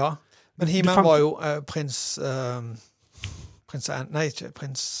actionfigurer. Ja, men He-Man var jo prins han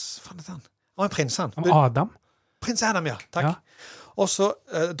var prins han. Adam? Prins Adam, ja. Takk. Ja. Og så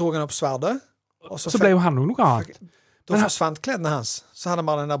drog han opp sverdet. Og så ble jo han noe annet. Da forsvant kledene hans. Så hadde han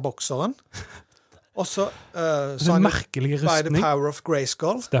bare den der bokseren. Og så sa han merkelig rustning. By the power of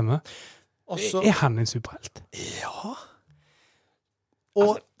Grayskull. Stemmer. Er han en superhelt? Ja.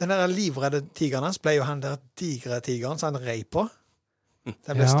 Og den der livredde tigeren hans ble jo han der digre tigeren, så han rei på.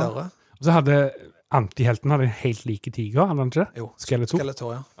 Den ble større. Og så hadde antihelten en helt like tiger, hadde han ikke? Jo.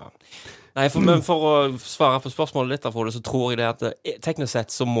 Skeletor, ja. Nei, men for å svare på spørsmålet litt, så tror jeg det at teknisk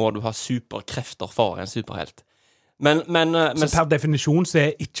sett så må du ha superkrefter for en superhelt. Men så per definisjon så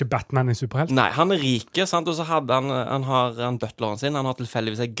er ikke Batman en superhelt? Nei, han er rike, sant? Og så hadde han har butleren sin, han har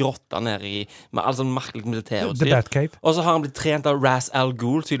tilfeldigvis en grotta nede med all sånn merkelig militærutstyr. The Batcave. Og så har han blitt trent av Ra's al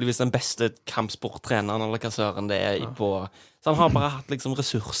Ghul, tydeligvis den beste kampsporttreneren, eller hva søren det er på... Så han har bare hatt liksom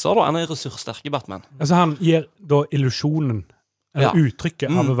ressurser, da. Han er ressurssterk i Batman. Altså han gir da illusjonen, eller uttrykket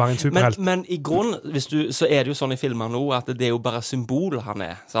av å være en superhelt. Men i grunn, så er det jo sånn i filmer nå, at det er jo bare symbol han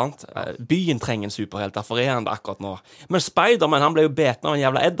er, sant? Byen trenger en superhelt, derfor er han det akkurat nå. Men Spider-Man, han ble jo beten av en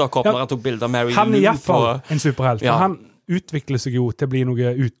jævla edderkopp når han tok bilder av Mary Lou. Han er i hvert fall en superhelt, for han utvikler seg jo til å bli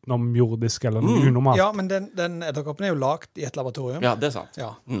noe utenomjordisk, eller noe unormalt. Ja, men den edderkoppen er jo lagt i et laboratorium. Ja, det er sant.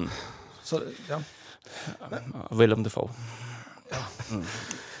 Ja. Så, ja. Willem Dafoe. Ja.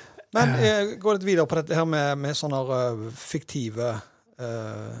 Men jeg går litt videre på dette her med sånne fiktive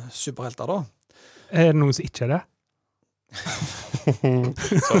superhelter da. Er det noen som ikke er det?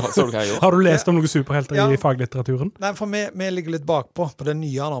 Så du hva jeg gjorde? Har du lest om noen superhelter Ja. i faglitteraturen? Nei, for vi ligger litt bakpå på det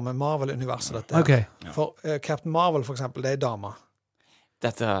nye nå med Marvel-universet. Dette her. Ok. For Captain Marvel, for eksempel, det er dama.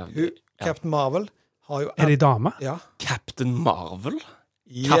 Dette Captain Marvel har jo... Er det dame? Ja. Captain Marvel?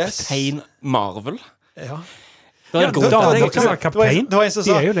 Yes. Kaptein Marvel? Ja. Det er en grunn til Da at er jeg det ikke være kaptein. Det var en som De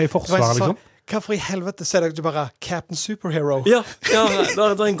sa... er jo det i det var en forsvaret, som sa, liksom. Hvorfor i helvete ser dere ikke bare Captain Superhero? Ja, det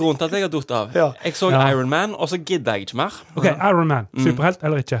er en grunn til at jeg har dutt av. Ja. Jeg så Ja. Iron Man, og så gidder jeg ikke mer. Ok, Iron Man. Superhelt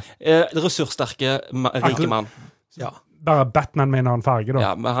eller ikke? Ressurssterke, rike mann. Ja. Bare Batman med en annen farge, da.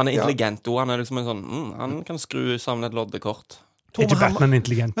 Ja, men han er intelligent, og han er liksom en sånn han kan skru sammen et loddekort. Er ikke Batman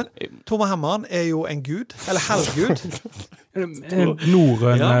intelligent? Men Thor Hammeren er jo en gud, eller halvgud. En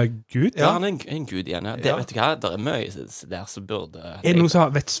norrøn Ja. gud? Ja, han er en gud igjen. Ja. Det, Ja. vet du hva, det er mye der som burde Er det noen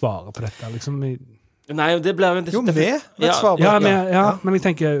som vet svaret på dette? Liksom? Nei, det blir jo Jo, vi vet Ja. svaret. Ja, men jeg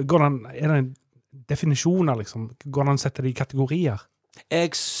tenker, er det en definisjoner, liksom? Går det an å sette det i kategorier?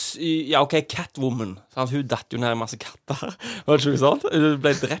 Ja, OK, Catwoman. Sant? Hun datt jo ned i masse katter. Var det ikke sant? Hun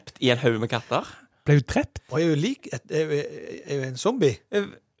ble drept i en haug med katter. Ble hun drept? Og er jo lik er jo en zombie.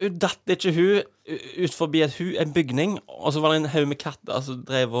 Hun datt ikke hun ut forbi en bygning, og så var det en haug med katter som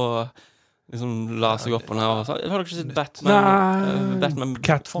drev og liksom la seg opp på den her. Og så. Har dere ikke sett Batman? Batman For meg,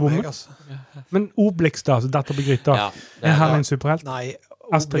 Catwoman? altså. Men Obelix, da, som datt opp i gryta. Ja, Er han ja. en superhelt? Nei.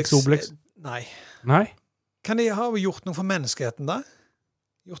 Asterix Obelix? Nei. Nei? Kan de ha gjort noe for menneskeheten, da?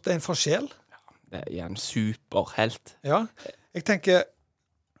 Gjort det en forskjell? Det er en superhelt. Ja. Jeg tenker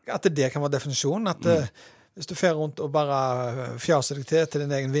at det kan være definisjonen. At hvis du fer rundt og bare fjaser deg til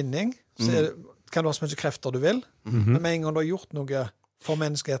din egen vinning, så kan du ha så mye krefter du vil. Men med en gang du har gjort noe for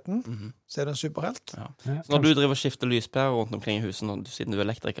menneskeheten, så er det en superhelt. Ja. Ja, Så når du driver og skifter lyspærer rundt omkring i huset, siden du er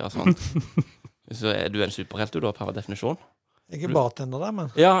elektriker og sånn, så er du en superhelt, du da, per definisjon? Jeg er bartender der,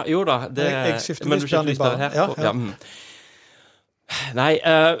 men Ja, jo da. Det, Jeg skifter men du skifter lyspæren i lyspærer her? baren. Ja, ja. Nei,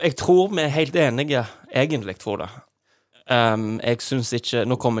 jeg tror vi er helt enige, egentlig, tror det. Jeg synes ikke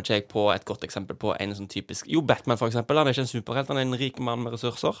Nå kommer ikke jeg på et godt eksempel på en sånn typisk Jo, Batman, for eksempel. Han er ikke en superhelt, han er en rik mann med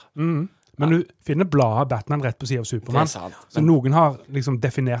ressurser. Men du finner bladet Batman rett på siden av Det er Superman. sant. Så noen har liksom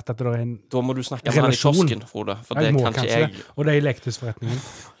definert at det er en Da må du snakke med han i Relasjon. kiosken, Frode. For det Jeg må kan ikke kanskje jeg. det. Og det er i leketøysforretningen.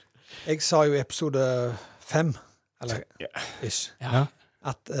 jeg sa jo i episode 5, eller ish, Ja.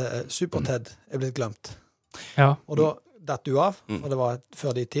 at Super-Ted er blitt glemt. Ja. Og da datt du av, for det var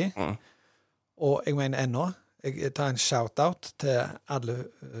før de tid. Mm. Og jeg mener ennå, jeg tar en shout-out til alle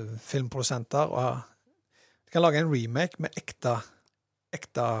filmprodusenter, og de kan lage en remake med ekte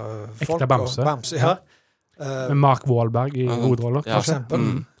folk. Ekte Bamse. Og Bamse, ja. Med Mark Wahlberg i hovedroller. Ja. For eksempel.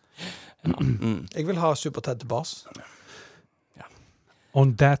 Mm. Jeg vil ha Super-Ted tilbake.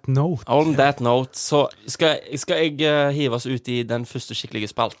 On that note. On that note, så skal jeg hive oss ut i den første skikkelige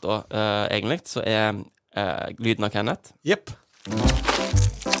spalta, egentlig, så er lyden av Kenneth. Jepp.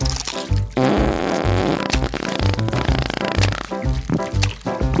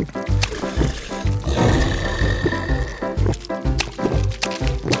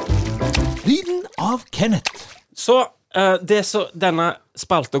 Lyden av Kenneth. Så det som denne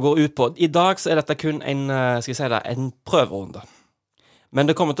spalta går ut på i dag, så er dette kun en prøverunde. Men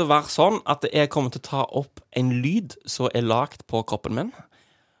det kommer til å være sånn at jeg kommer til å ta opp en lyd som er lagt på kroppen min.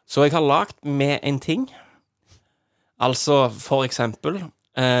 Så jeg har lagt med en ting. Altså for eksempel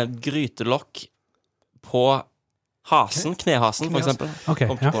grytelokk på hasen, knehasen for eksempel. Ok,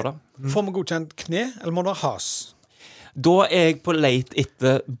 Kom ja. på det. Får vi godkjent kne, eller må det ha has? Da er jeg på leit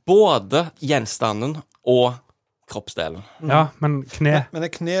etter både gjenstanden og kroppsdelen. Ja, men kne. Men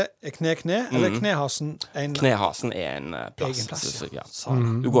er kne, eller er knehasen en Knehasen er en plass. egen plass? Så, ja. Sa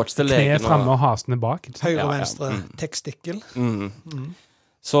det. Du går ikke til Kne legen framme og hasene bak. ikke sant? Høyre Ja, og ja. venstre tekstikkel.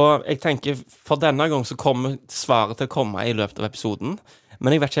 Så jeg tenker, for denne gang så kommer svaret til å komme i løpet av episoden.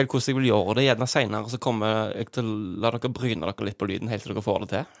 Men jeg vet ikke helt hvordan jeg vil gjøre det. Gjerne senere så kommer jeg til å la dere bryne dere litt på lyden helt til dere får det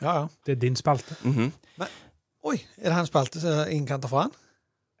til. Ja, ja. Det er din spalte. Oi, er det han spalte ingen kan ta fra han?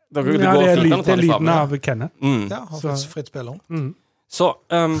 Det Ja, går det er, fint an å ta det er det fra lyden meg. av Kenneth. Ja, har Så- fått fritt spillerom. Så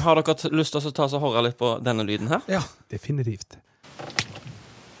har dere lyst til å ta og høre litt på denne lyden her? Ja. Definitivt.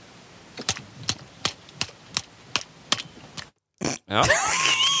 Ja.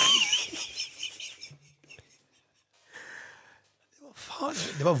 Faen,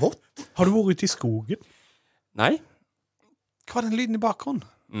 det var vått. Har du vært ute i skogen? Nei? Hva var den lyden i bakgrunnen?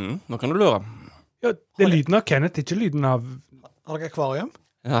 Nå kan du lure. Ja, det er lyden av Kenneth, ikke lyden av Har dere akvarium?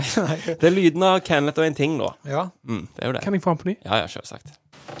 Nei. Det er lyden av Kenneth og en ting, da. Ja. Det er jo det. Kan jeg få den på ny? Ja, selvsagt.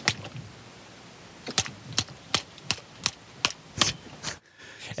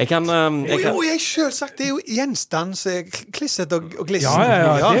 Jeg kan Jo, jeg selvsagt, det er jo gjenstands klissete og glissent.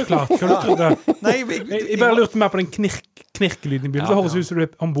 Ja, det er jo klart. Hva du trodde? Nei, Jeg bare lurte mer på den knirk. knirkelyden i bilen. Det høres ut som du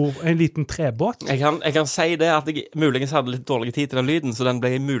er ombord en liten trebåt. Jeg kan si det at jeg muligens hadde litt dårlig tid til den lyden, så den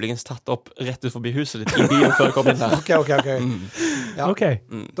ble muligens tatt opp rett ut forbi huset ditt i bilen før jeg kom inn der. Ok. Ja. Ok.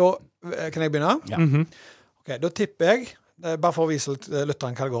 Da kan jeg begynne? Ja. Ok, da tipper jeg, bare for å vise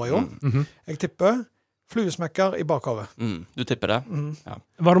lytteren hva det går i år, jeg tipper fluesmekker i bakhovet. Du tipper det? Ja.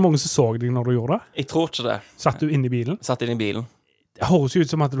 Var det mange som så deg når du gjorde det? Jeg tror ikke det. Satt du inne i bilen? Satt inn i bilen. Det høres ut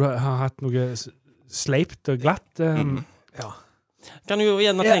som at du har hatt noe sleipt og glatt. Ja. Kan du jo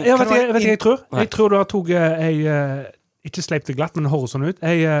gjerne tenke... Jeg vet hva jeg tror. Nei. Jeg tror du har tatt ei, ikke sleipt og glatt, men det høres sånn ut,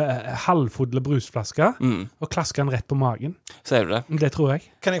 ei halvfodle brusflaske, og klasker den rett på magen. Ser du det? Det tror jeg.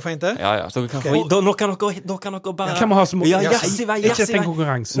 Kan jeg få inn til? Ja. Så kan nå kan dere bare... Kan vi ha som... Ja, jazz i vei. Ikke en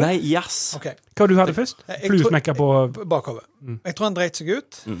konkurranse. Nei, jazz. Ok. Hva du hadde først? Fluesmekker på... Bakhovet. Jeg tror han dreit seg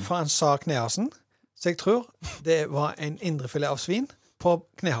ut, for han sa knehasen. Så jeg tror det var en indrefilet av svin på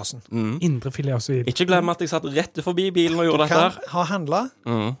knehasen. Indrefilet av svin. Ikke glem at jeg satt rett forbi bilen og gjorde Du dette her. kan ha handlet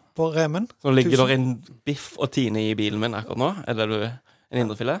på remen. Så ligger det en biff og tine i bilen min akkurat nå. Er det en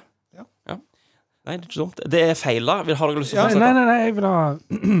indrefilet? Ja. Nei, det er ikke dumt. Det er feil da. Har dere lyst til å Ja, fortsette? nei, jeg vil ha...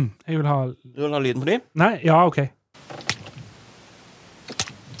 Jeg vil ha... Du vil ha lyden på de? Nei, ja, ok.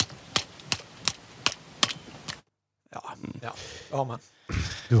 Ja, det har man.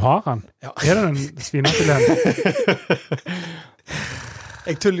 Du har han. Ja. Er det den svinefileten?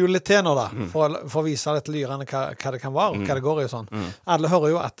 Jeg tuller jo litt til nå da, for å vise dette lyrene hva det kan være, og hva det går i og sånn. Alle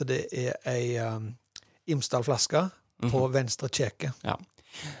hører jo at det er en Imsdal-flaske på venstre kjeke. Ja.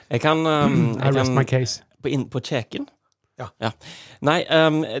 Jeg kan... I rest my case. På kjeken? Ja. Nei,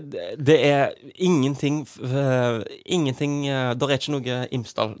 det er ingenting der er ikke noe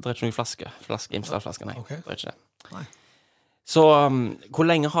Imsdal, det er ikke noe flaske Imsdal-flaske, nei. Ok. Det er ikke det. Nei. Så hvor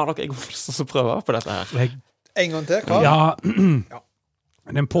lenge har dere lyst til å prøve på dette her? En gang til, hva? Ja.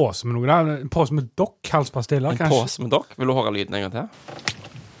 Det er en påse med noe der. En påse med halspastiller, En kanskje. påse med dokk? Vil du høre lyden en gang til?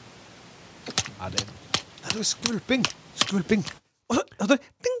 Ja, det er skvulping. Hørte du?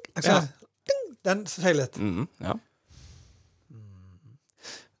 Ding! Ding! Den sier litt. Ja.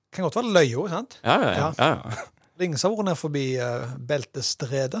 Kan godt være løyo, sant? Ja. Det er ingen som har vært ned forbi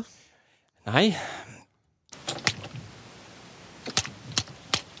beltestredet. Nei.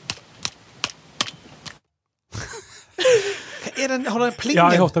 Har den plingen? Ja,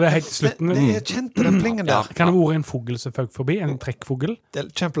 jeg hørte det helt til slutten. Jeg kjente den plingen der. Kan det være en fugl som føk forbi? En trekkfugl? Det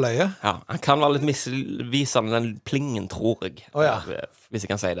er kjempeløye. Ja, han kan være litt misvisende, den plingen, tror jeg. Ja. Hvis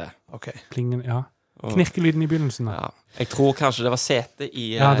jeg kan si det. Ok. Plingen, ja. Knirkelyden i begynnelsen. Da. Ja. Jeg tror kanskje det var sete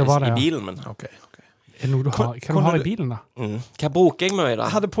i, det var det, i bilen min. Ok. Er det noe du har? Hva du har i bilen, da? Hva bruker jeg mye da?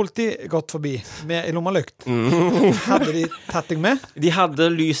 Hadde politi gått forbi med en lommelykt, hadde de tatt deg med? De hadde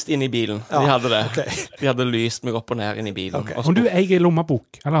lyst inn i bilen. De hadde det. ok. De hadde lyst meg opp og ned inn i bilen. Ok. Og så- Om du eier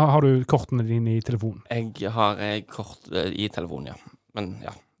lommebok, eller har du kortene dine i telefonen? Jeg har kort i telefonen, ja. Men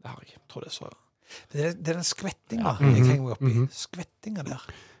ja, det har jeg. Jeg tror det er så. Det er den skvettinga jeg henger meg opp i. Skvettinga der.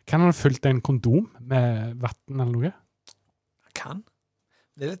 Kan han ha fylt en kondom med vann eller noe? Kan.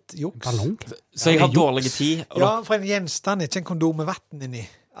 Det er litt juks. Ballong? Så jeg har dårlig tid. Og Ja, for en gjenstand, ikke en kondom med vann inni.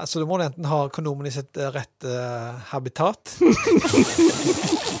 Altså, du må enten ha kondomen i sitt rette habitat.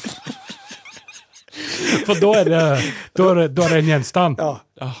 For da er det en gjenstand. Ja.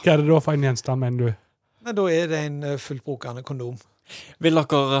 Hva er det da for en gjenstand, mener du? Men da er det en fullt brukende kondom. vil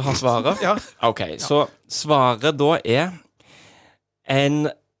dere ha svaret? Ja. Ok, så svaret da er en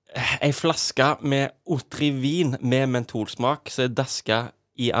flaske med Otrivin med mentolsmak som er daska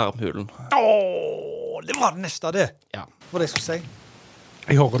i armhulen. Det var det neste av det. Ja. Hva var det jeg skulle si?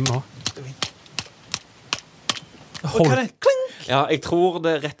 Jeg hører den nå. Og hva er det? Kling! Ja, jeg tror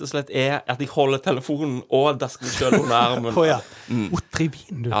det rett og slett er at jeg holder telefonen og dasker meg selv under armen. Å ja.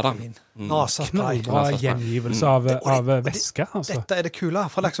 Otrivin, du. Ja da. Nasaspray. Knallbra gjengivelse av væske, altså. Dette er det kule.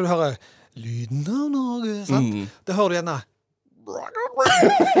 For like så du hører lyden av noe, sant? Det hører du gjerne.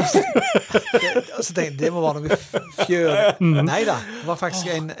 Det må være noe fjør. Neida, det var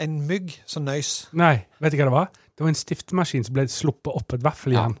faktisk en mygg som nøys. Nei, vet du hva det var? Det var en stiftmaskin som ble sluppet opp et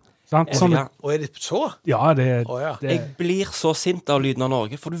vaffeljern. Sant? Sånn, Ja. Og er det så? ja, det, Å ja. Jeg blir så sint av lyden av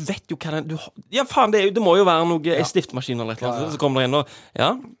Norge, for du vet jo hva den Ja, faen, det må jo være noe en stiftmaskin eller et eller annet. Så kommer det inn og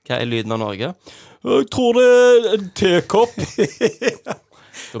Ja, hva er lyden av Norge? Jeg tror det er en tekopp.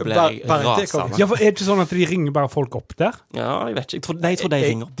 Da blir jeg Bare en tekopp. rasende. ja, for er det ikke sånn at de ringer bare folk opp der? Ja, jeg vet ikke. Jeg tror de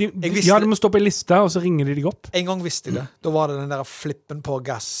ringer. Jeg visste- Ja, du må stå på en liste, og så ringer de deg opp. En gang visste jeg det. Da var det den der flippen på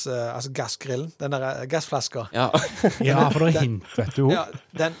altså gassgrillen. Den der gassflaska. Ja. Ja, for det er hint, vet du. Ja,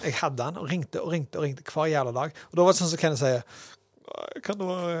 jeg hadde den, og ringte hver jævla dag. Og da var det sånn som Kenneth sier, kan det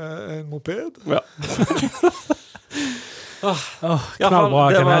være en moped? Ja. Åh, Ja, knallbra,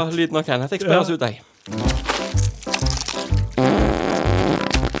 det var Kenneth. lyden av Kenneth. Jeg spør oss ut, jeg.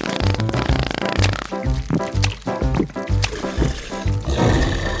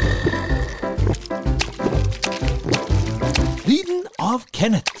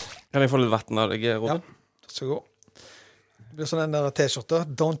 Kan jeg få litt vatten av deg, Robin? Ja, så god. Det blir sånn den der t-skjorta.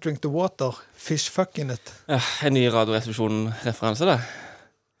 Don't drink the water, fish fuck in it. Ja, en ny Radioresepsjon-referanse, det.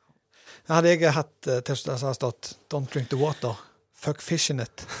 Hadde jeg hatt t-skjorta som har stått Don't drink the water, fuck fish in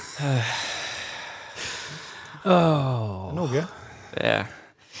it. Noe.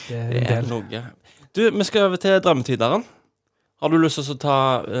 Det er noe. Du, vi skal over til drømmetyderen. Har du lyst til å ta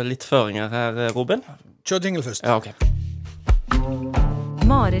litt føringer her, Robin? Kjør jingle først. Ja, ok.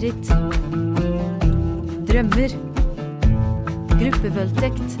 Mareritt. Drømmer.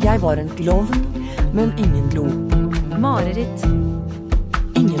 Gruppevoldtekt. Jeg var en klovn, men ingen lo. Mareritt.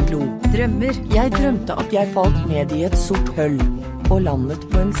 Ingen lo. Drømmer. Jeg drømte at jeg falt ned i et sort høll og landet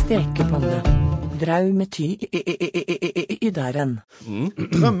på en stekepanne. Draumety i deren.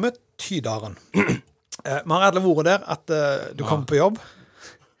 Drømmetyderen. Vi har alle vært der at du kommer på jobb.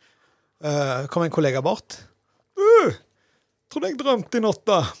 Kommer en kollega bort. Trodde jeg drømte i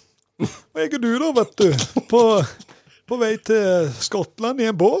natta. Hva er du da, vet du? På vei til Skottland i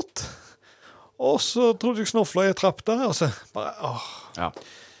en båt. Og så trodde jeg snofla i en trapp der. Og så bare, Ja.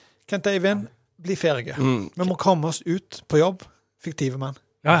 Kent Eivind, bli ferdige. Vi må komme oss ut på jobb. Fiktive mann.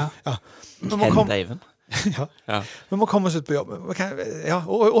 Ja. Vi må Kent Eivind. Ja. Vi må komme oss ut på jobb. Ja,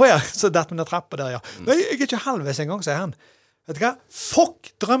 så datt vi ned trappa der, ja. Nei, jeg er ikke halvveis en gang, sier han. Vet du hva?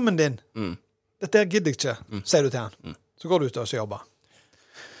 Fuck drømmen din! Dette gidder jeg ikke, sier du til han. Så går du ut og så jobber.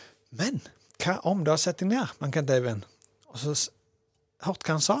 Men, hva om da setter jeg ned, man kan David, og så hørt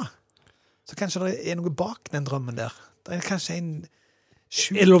hva han sa? Så kanskje det er noe bak den drømmen der. Det er kanskje en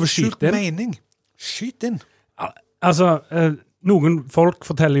skjult mening. Skyt inn. Altså, noen folk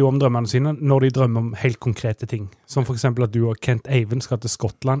forteller jo om drømmene sine når de drømmer om helt konkrete ting. Som for eksempel at du og Kent Eivind skal til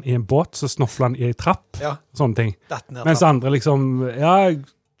Skottland i en båt, så snofler han i en trapp. Ja. Sånne ting. Mens andre liksom,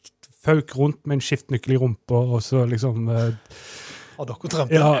 fauk rundt med en skiftnykkel i rumpa, og så liksom... Har dere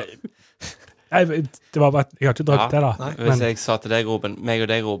drømt det? Ja. Det var bare, jeg har ikke drømt det da. Hvis jeg sa til deg, Robin, meg og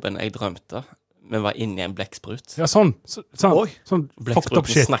deg, Robin, jeg drømte, vi var inne i en blekksprut. Ja, sånn fucked up shit.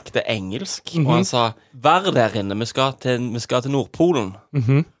 Blekkspruten snakket engelsk, og han sa, vær der inne, vi skal til Nordpolen.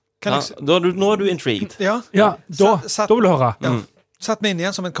 Nå er du intrigued. Ja, da vil du høre. Ja. Satt vi inne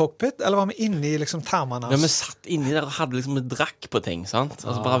igjen som en cockpit, eller var vi inne i liksom tarmene? Ja, vi satt inne der og hadde liksom en drakk på ting, sant?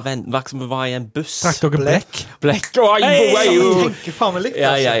 Altså bare vekk som vi var i en buss. Drakk dere blekk? Blekk. Tenker faen meg likt.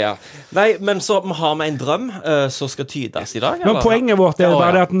 Ja. Nei, men så vi har med en drøm som skal tydes i dag, eller? Men poenget vårt er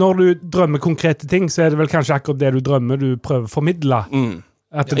bare det at når du drømmer konkrete ting, så er det vel kanskje akkurat det du drømmer du prøver å formidle.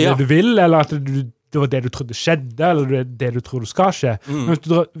 At det er det du vil, eller at det var det du trodde skjedde, eller det du tror det skal skje. Men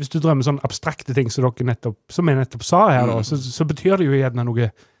hvis du drømmer sånne abstrakte ting som jeg nettopp sa her, da, så betyr det jo gjerne noe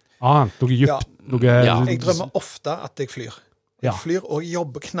annet, noe djupt. Jeg drømmer ofte at jeg flyr. Jeg flyr og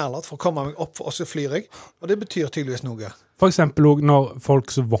jobber knallhardt for å komme meg opp, og så flyr jeg. Og det betyr tydeligvis noe. For eksempel også når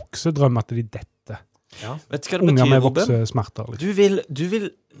folk som vokser drømmer at de detter. Ja. Vet du hva det betyr, unger med Robin? voksesmerter. Liksom.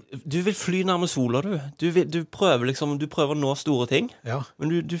 Du vil fly nærme sola, du. Du prøver å nå store ting. Ja.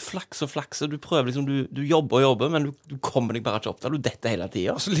 Men du flakser. Du prøver liksom, du jobber og jobber, men du kommer deg bare ikke opp der. Du detter hele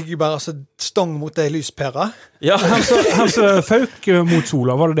tiden. Og så ligger jeg bare så stong mot de lyspæra. Ja. Han som fauk mot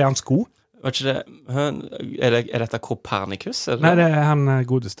sola, var det han sko? Vet ikke det? Er dette Copernicus? Nei, det er han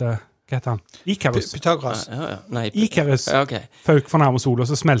godeste. Hva heter han? Icarus. Pythagoras. Nei, Icarus okay. fauk for nærme sola,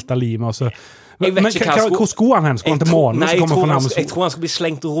 så smelta limet, og så... Men hvor sko han hen? Skulle han til månen? Jeg tror han skal bli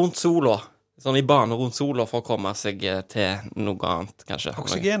slengt rundt sola. Sånn i bane rundt sola for å komme seg til noe annet, kanskje.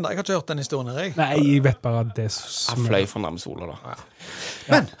 Oksygen, jeg har ikke hørt den historien her, jeg. Nei, jeg vet bare at det Han fløy for nærme sola, da.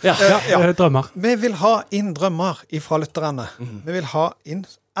 Men, drømmer. Vi vil ha inn drømmer ifra lytterne. Vi vil ha inn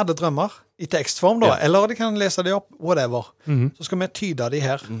alle drømmer i tekstform, da. Eller de kan lese det opp, whatever. Så skal vi tyde de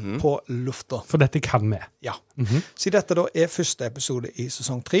her på lufta. For dette kan vi. Ja. Så dette da er første episode i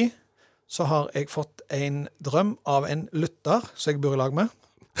sesong 3, så har jeg fått en drøm av en lytter, som jeg bor i lag med.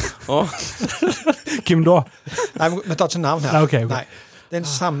 Hvem da? Nei, vi tar ikke navn her. Nei, okay. Nei. Det er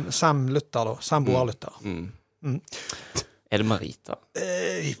en samlytter da, samboerlytter. Er det Marita?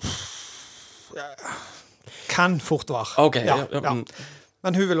 Kan fort være. Okay, ja.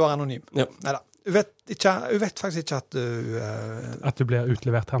 Men hun vil være anonym. Ja. Neida. Hun vet faktisk ikke at du... At du blir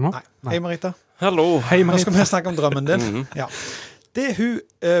utlevert her nå? Nei. Hei, Marita. Hallo. Hei, Marita. Nå skal vi snakke om drømmen din. Ja. Det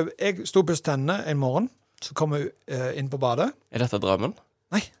jeg stod på tennene en morgen, så kom hun inn på badet. Er dette drømmen?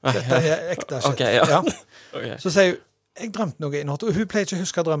 Nei, dette er ekte shit. Okay, ja. Okay. Så sier hun, jeg drømte noe i natt, og hun pleier ikke å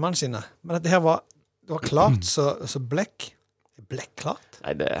huske drømmene sine. Men dette her det var klart så blekk. Blekklart?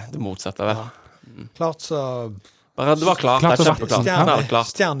 Nei, det motsatte, vel. Ja. Klart så... Bare det var klart, det er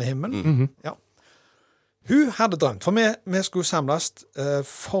kjempeklart. Stjernehimmel. Ja. Hun hadde drømt, for vi skulle samles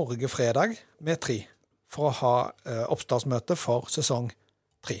forrige fredag med 3 for å ha oppstartsmøte for sesong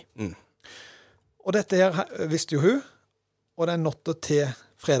 3. Og dette her visste jo hun, og den natta til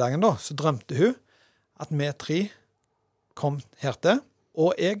fredagen da, så drømte hun at vi 3 kom her til,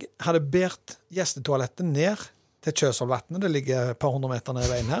 og jeg hadde bært gjestetoalettet ned til Kjøsholvatnet, det ligger et par hundre meter ned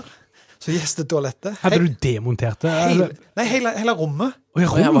i veien her, så gjestetoalettet... Hadde du demontert det? Nei, hele rommet.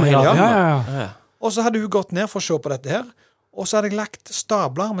 Rommet, ja. Og så hadde hun gått ned for å se på dette her, og så hadde jeg lagt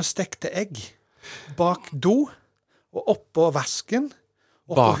stabler med stekte egg bak do, og oppå vasken,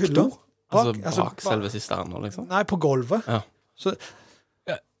 oppå Bak hylla. do? Altså bak selve sisterna, liksom? Nei, på gulvet. Ja. Så,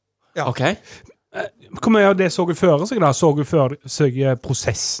 ja. Ok. Hvor mye av det så du før seg da? Så du før seg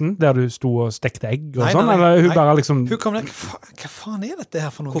prosessen der du sto og stekte egg og sånn? Eller hun bare liksom... Hun kom ned, hva faen er dette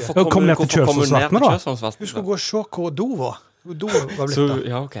her for noe? Hun kom ned til Kjøsholsvatnet da? Hun skulle gå og se hvor do var. Do var blitt da.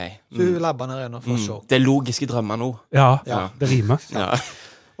 Ja, ok. Så hun labba ned igjen for å se. Det er logiske drømmer nå. Ja, det rimer. Ja.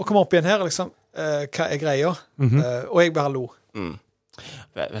 Og kom opp igjen her, liksom, hva er greia? Og jeg bare lo.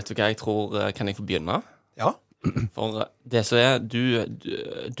 Vet du hva jeg tror, kan jeg få begynne? Ja. For det som er,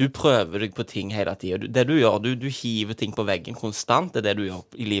 du prøver deg på ting hele tiden. Det du gjør, du hiver ting på veggen konstant, det er det du gjør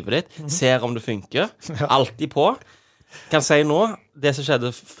i livet ditt. Ser om det funker. Alltid på. Kan si nå, det som skjedde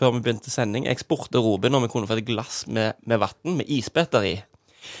før vi begynte sending, jeg spurte Robin om vi kunne få et glass med vatten, med isbeter i.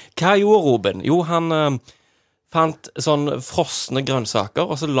 Hva gjorde Robin? Jo, han fant sånn frosne grønnsaker,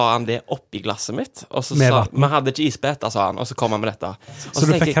 og så la han det oppi glasset mitt, og så sa vi hadde ikke isbeter, sa han, og så kom han med dette. Så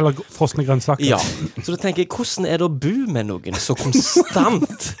du fikk heller frosne grønnsaker? Ja. Så da tenker jeg, hvordan er det å bo med noen så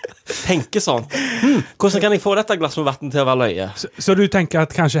konstant tenker sånn? Hvordan kan jeg få dette glasset med vatten til å være løye? Så du tenker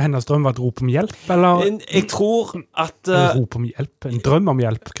at kanskje hennes drøm var et rop om hjelp, eller? Jeg tror at... En rop om hjelp? En drøm om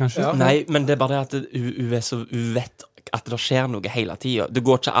hjelp, kanskje? Ja. Nei, men det er bare det at hun er så uvett at det skjer noe hele tiden. Det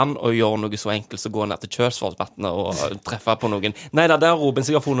går ikke an å gjøre noe så enkelt som å gå ned til Kjøsholsvatnet og treffe på noen. Nei da, det har Robin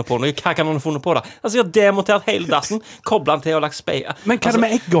sikkert funnet på noe. Hva kan han ha funnet på da? Altså, jeg har demontert hele dassen, koblet han til og lagt speil. Men hva er det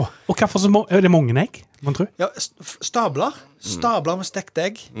med egg da? Og hvorfor så er det mange egg, man tror? Ja, stabler. Stabler med stekte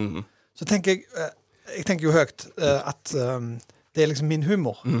egg. Så tenker jeg tenker jo høyt at det er liksom min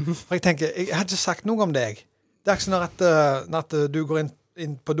humor. For jeg tenker, jeg har ikke sagt noe om deg. Det er ikke sånn at du går inn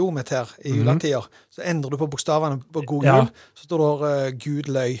på do mitt her i juletider, så endrer du på bokstavene på god jul, så står det Gud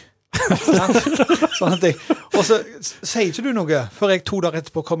løy. Sånn at og så sier ikke du noe før jeg 2 dager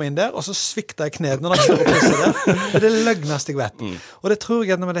etterpå kommer inn der, og så svikter jeg kneden når jeg står og pisser der. Det er det løgneste jeg vet. Og det tror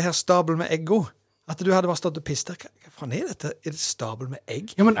jeg med det her stabel med egg også, at du hadde bare stått og pisset der. Hva faen er dette? Er det stabel med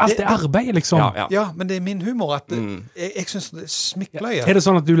egg? Ja, men alt er arbeid, liksom. Ja, men det er min humor at jeg synes det er smikkløye. Er det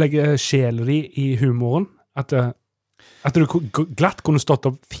sånn at du legger sjelen i humoren? At du glatt kunne stått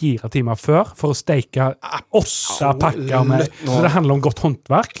opp 4 timer før for å steike 8 pakker med... Så det handler om godt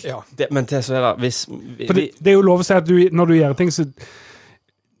håndverk. Ja. Men til så er det... Det er jo lov å si at når du gjør ting, så...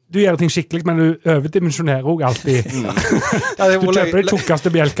 Du gjør ting skikkelig, men du overdimensjonerer også alltid. Du kjøper de tjukkeste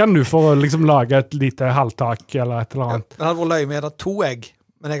bjelkene for å liksom lage et lite halvtak eller et eller annet. Det hadde vært løy med 2 egg,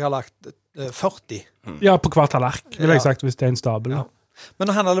 men jeg har lagt 40. Ja, på hver tallerk, vil jeg sagt, hvis det er en stabel. Ja.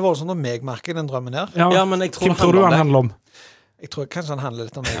 Men nå handler det vært sånn om meg, merker den drømmen her. Ja, men jeg tror Hvem tror du han handler om? Jeg tror kanskje han handler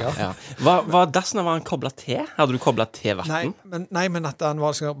litt om meg, ja. Var dassen var han koblet til? Hadde du koblet til vatten? Nei, men at han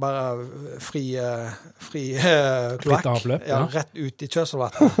var liksom bare fri kloakk. Avløp, ja, rett ut i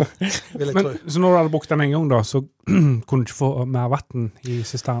Kjøsholvatnet, vil jeg tro. Så når du hadde brukt den en gang da, så kunne du ikke få mer vatten i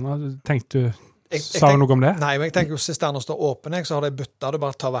sisterna? Tenkte du... Sa du noe om det? Nei, men jeg tenker jo sisterna står åpen, så har de byttet, du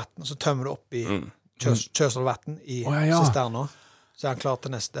bare tar vatten, så tømmer du opp i Kjøsholvatnet i sisterna. Så er han klar til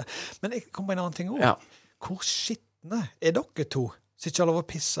neste. Men jeg kommer på en annen ting også. Ja. Hvor skittende er dere 2 som ikke har lov å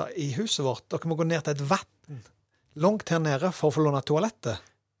pisse i huset vårt? Dere må gå ned til et vatten langt her nede for å få låne toalettet.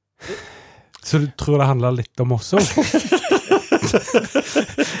 Så du tror det handler litt om oss også?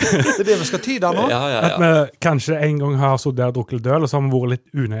 Det er det vi skal tyde nå. Ja. At vi kanskje en gang har så der drukket døl, og så har vi vært litt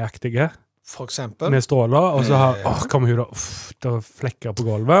unøyaktige. For eksempel. Med stråler, og så har kommer hun da, det er flekker på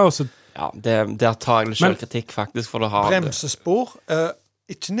gulvet, og så... Ja, det har taget selvkritikk faktisk, for å ha... Bremsespor,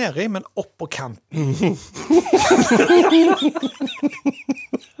 ikke nedi, men opp på kanten.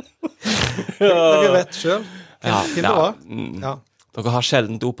 Dere vet selv. Ja. Dere har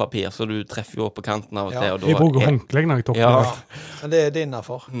sjelden dopapir, så du treffer jo opp på kanten av og til. Og da jeg bruker håndklegg når jeg tok det. Men det er det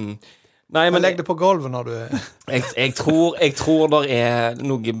innenfor. Nei, men legg det på gulvet når du... jeg tror det er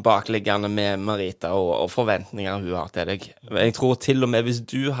noe bakliggende med Marita og forventninger hun har til deg. Jeg tror til og med hvis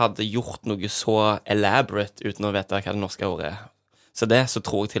du hadde gjort noe så elaborate uten å vite hva det norske ordet er, så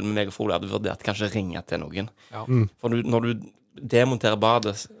tror jeg til og med meg og Frode hadde vurdert kanskje ringe til noen. Ja. For når du demontere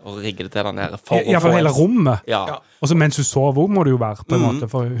badet og rigge det til der nede. I hvert fall hele rommet. Ja. Og så mens hun sov, hvor må det jo være, på en måte,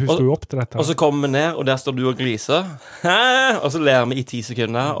 for hun stod jo opp til dette. Og så kommer vi ned, og der står du og gliser. Og så ler vi i 10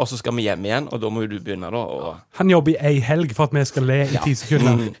 sekunder, og så skal vi hjem igjen, og da må jo du begynne da. Han jobber i en helg for at vi skal le i 10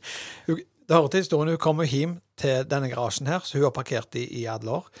 sekunder. Det hører til historien, hun kommer hjem til denne garasjen her, så hun har parkert i alle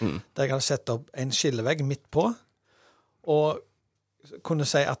år, der jeg hadde sett opp en skillevegg midt på, og kunne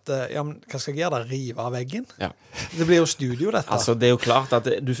si at, ja, men hva skal jeg gjøre da? Rive av veggen? Ja. Det blir jo studio, dette. Altså, det er jo klart at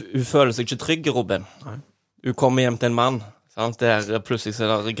hun føler seg ikke trygg, Robin. Nei. Hun kommer hjem til en mann, sant? Der plutselig så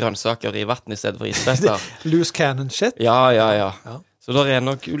er det grønnsaker i vatten i stedet for isbester. Loose cannon shit. Ja. Så der er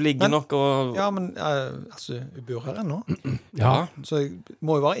nok, hun ligger nok og... Ja, men altså, hun bor her ennå. Ja. Så jeg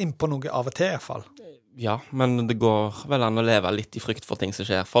må jo være inn på noe av og til i hvert fall. Ja, men det går vel an å leve litt i frykt for ting som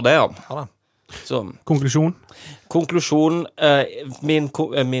skjer for det. Ja da. Så, Konklusjon? Min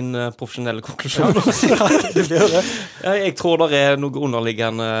profesjonelle konklusjon. Ja, det blir det. Jeg tror det er noen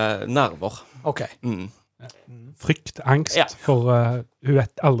underliggende nerver. Ok. Frykt, angst, for hun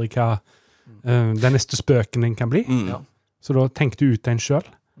vet aldri hva den neste spøken din kan bli. Ja. Så da tenkte du ut en selv.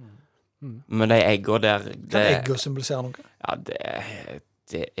 Men de eggene der... Kan egg symbolisere noe?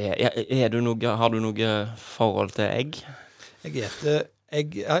 Ja, har du noe forhold til egg?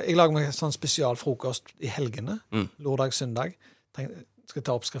 Jeg lager meg en sånn spesial frokost i helgene. Lørdag, søndag. Skal jeg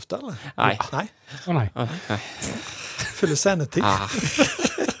ta oppskrifter, eller? Nei. Nei? Nei. Fylle sendetid.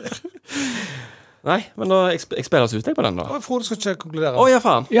 Nei, men da jeg spiller oss ut på den da. Frode skal ikke konkludere. Ja,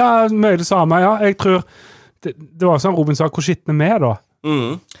 faen. Ja, mye det samme, ja. Jeg tror, det var sånn Robin sa, hvor skitne vi da?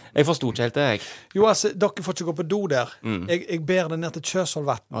 Jeg forstod ikke helt det, jeg. Jo, altså, dere får ikke gå på do der. Jeg ber det ned til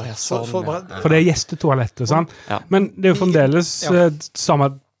Kjøsvollvatn. For det er gjestetoalettet, sant? Ja. Men det er jo fremdeles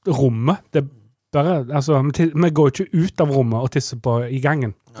samme rommet. Det bare, altså, vi går ikke ut av rommet og tisser på i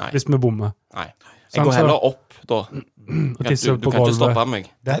gangen. Nei. Hvis vi bommer. Nei. Jeg går heller opp, da. Og tisser du kan ikke stoppe meg.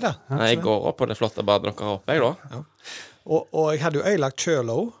 Neida. Nei, jeg går opp på det flotte badet dere har oppe, jeg da. Ja. Og jeg hadde jo øyelagt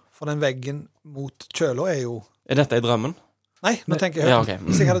kjølo, for den veggen mot kjølo er jo... Er dette i drømmen? Nei, nå tenker jeg ja, okay.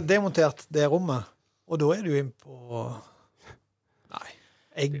 Hvis jeg hadde demontert det rommet, og da er du inn på... Nei.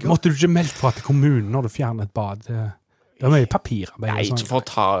 Måtte du ikke meldt fra til kommunen når du fjerner et bad? Det er mye papir. Nei, ikke for å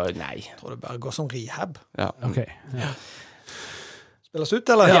ta... Nei. Jeg tror det bare går som rehab. Ja. Ok. Ja. Spilles ut,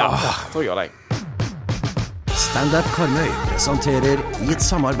 eller? Ja, tror jeg det. Stand-up Karmøy presenterer i et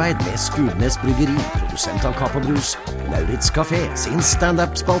samarbeid med Skudenes Bryggeri, produsent av Kapobrus, Lauritz Café sin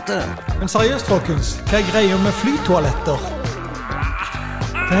stand-up-spalte. Men seriøst, folkens, hva er greia med flytoaletter?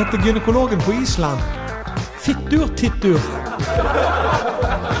 Det heter gynekologen på Island. Fittur, tittur.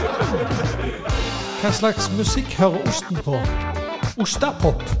 Hva slags musikk hører osten på?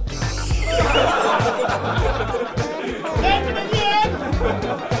 Ostapop.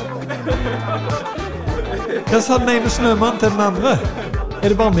 Hva sa den ene snømann til den andre? Er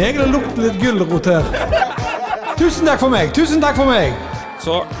det bare meg, eller lukter litt gulrot her? Tusen takk for meg! Tusen takk for meg!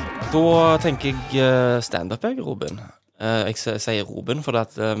 Så, da tenker jeg stand-up, Robin. Jeg sier Robin, for vi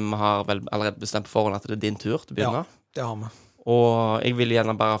har vel allerede bestemt på forhånd at det er din tur til å begynne. Ja, det har vi. Og jeg vil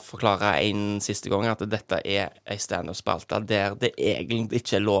gjerne bare forklare en siste gang at dette er en stand-up-spalte der det egentlig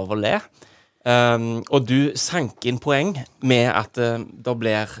ikke er lov å le. Og du sank inn poeng med at det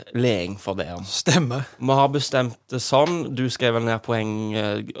blir leing for det. Stemmer. Vi har bestemt det sånn. Du skrev vel ned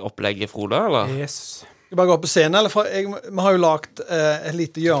poengopplegget, Frode, eller? Yes. Jeg bare går på scenen, eller? Vi har jo lagt et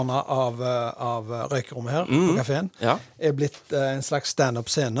lite hjørne av røykerommet her på kaféen. Ja. Er blitt en slags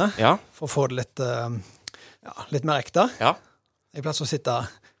stand-up-scene for å få det litt mer ekte. Ja. Jeg plasser å sitte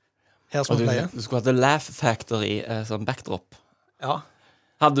her som pleier. Du skulle hatt The Laugh Factory som backdrop. Ja.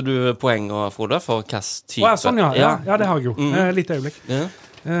 Hadde du poeng, Frode, for hvilken type? Sånn, ja, det har jeg jo. Litt øyeblikk. Ja.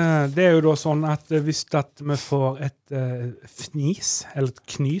 Det er jo da sånn at hvis at vi får et fnis, eller et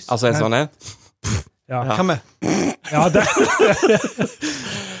knys... Altså en sånn en? Ja. Hva med? Ja, det...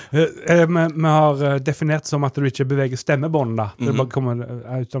 vi har definert som at du ikke beveger stemmebånden da. Det bare kommer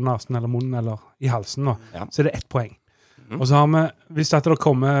ut av nasen eller munnen eller i halsen nå. Ja. Så det er 1 poeng. Og så har vi, hvis at det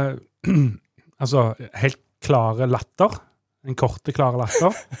kommer altså helt klare latter, en korte, klare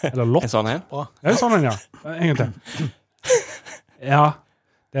latter, eller lott. En sånn en? Ja, en sånn en, ja. En gang til. Ja,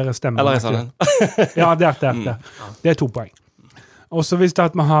 der er stemmen. Eller en sånn en? Ja, der. Det er 2 poeng. Og så hvis det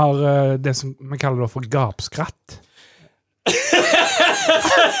at vi har det som vi kaller det for gapskratt.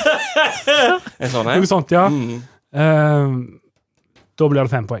 En sånn en? Noe sånt, ja. Da blir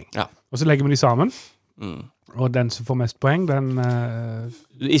det 5 poeng. Ja. Og så legger vi de sammen. Og den som får mest poeng, den...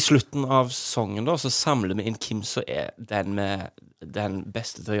 I slutten av sangen da, så samler vi inn hvem som er den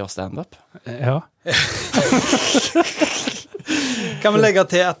beste til å gjøre stand-up. Ja. Kan vi legge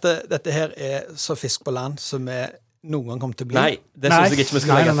til at dette her er så fisk på land som vi noen gang kommer til å bli. Nei, det synes jeg ikke vi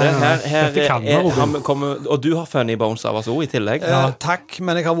skal legge til. Dette kan være, Og du har funny bones av oss også i tillegg. Takk,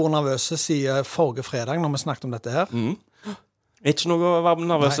 men jeg har vært nervøs siden forrige fredag når vi snakket om dette her. Ikke noe å være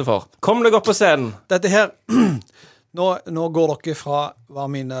nervøse for. Kom deg opp på scenen. Dette her, nå går dere fra å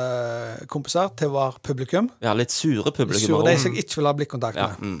være mine kompiser til å være publikum. Ja, litt sure publikum. Sure, de som jeg ikke vil ha blikkontakt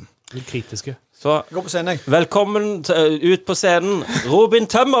med. Litt kritiske. Så, gå på scenen, jeg. Velkommen ut på scenen, Robin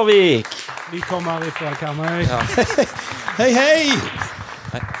Tømmervik. Vi kommer fra Karmøy. Ja. Hei, hei!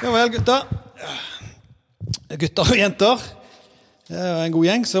 Ja vel, gutter. Gutter og jenter. Det er en god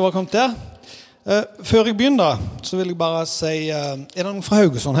gjeng som har kommet her. Før jeg begynner, så vil jeg bare si, er det noen fra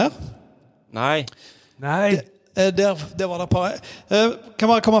Haugesund her? Nei. Der var det et par.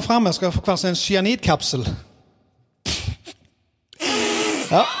 Kan bare komme frem, jeg skal få hver sin cyanidkapsel.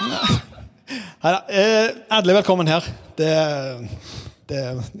 Ja. Alle velkommen her. Det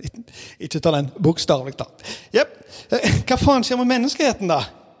ikke ta den bokstavlig da. Jep. Hva faen skjer med menneskeheten da?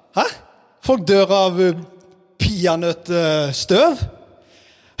 Hæ? Folk dør av peanøttstøv?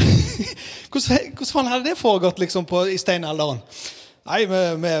 Hvordan faen hadde det foregått liksom i steinalderen? Nei,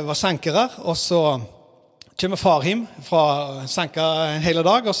 vi var sankere, og så kommer far hjem fra sanka en hele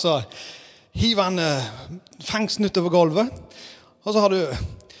dag, og så hiver han fangsten utover gulvet, og så har du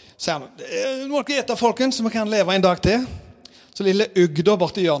sier han, nå må dere gjette folkens, så vi kan leve en dag til. Så lille Ugg da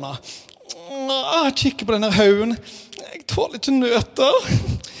borte i hjørnet. Kikker på denne haugen. Jeg tåler ikke nøtter.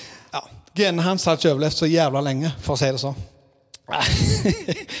 Ja, genene hans har ikke overlevd så jævla lenge, for å si det så.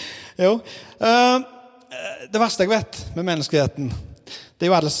 Jo. Det verste jeg vet med menneskeheten, det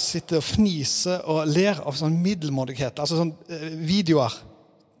er jo alle som sitter og fniser og ler av sånn middelmådighet. Altså sånn videoer.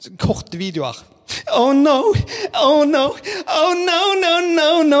 Korte videoer. Oh no, oh no, oh no, no, no,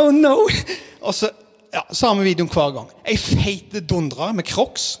 no, no. Og så, ja, samme videoen hver gang. Jeg feite dundra med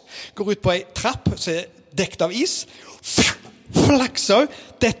Crocs, går ut på en trapp som er dekt av is, flakser,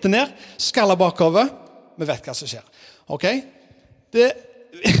 dette ned, skaller bakover, vi vet hva som skjer. Ok? Det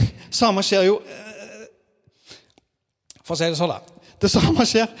samme skjer jo, for å si det sånn da, det samme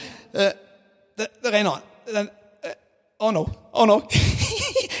skjer, det regner, oh no, oh no,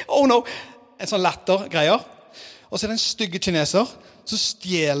 oh no, en sånn latter-greier. Og så er det en stygge kineser som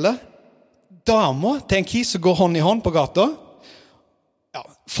stjeler damer til en kis som går hånd i hånd på gata. Ja,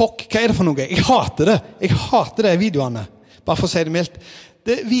 fuck, hva er det for noe? Jeg hater det. Jeg hater det i videoene. Bare for å si det mildt.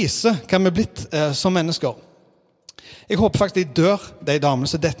 Det viser hva vi er blitt som mennesker. Jeg håper faktisk de dør, de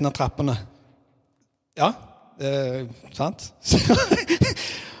damene som detter ned trappene. Ja, sant?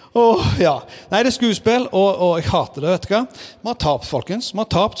 Ja. Nei, det er skuespill, og jeg hater det, vet du hva? Vi har tapt, folkens. Vi har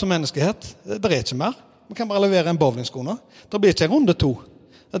tapt som menneskehet. Det er ikke mer. Vi kan bare levere en bowlingskone. Det blir ikke en runde 2.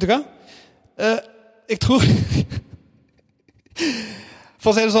 Vet du hva? Jeg tror...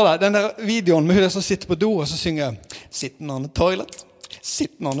 For å si det sånn da, den der videoen med hun som sitter på do og så synger Sitting on the toilet,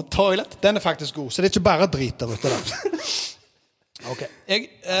 sitting on the toilet, den er faktisk god. Så det er ikke bare drit der ute der. Ok. Jeg,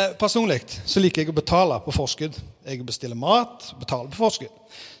 personlig så liker jeg å betale på forskudd. Jeg bestiller mat, betaler på forskudd.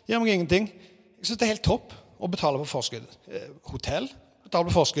 Det gjør meg ingenting. Jeg synes det er helt topp å betale på forskudd. Hotell, betale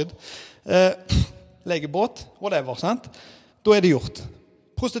på forskudd. Legebåt, whatever, sant? Da er det gjort.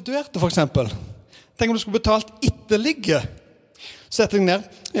 Prostituerte, for eksempel. Tenk om du skulle betalt ytterligge. Sett deg ned.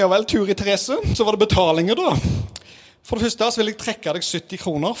 Ja vel, tur i Therese, så var det betalinger da. For det første så vil jeg trekke deg 70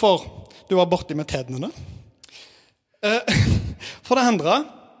 kroner, for du var borte med tennene. For det andre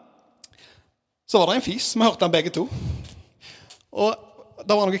så var det en fis, vi hørte han begge to. Og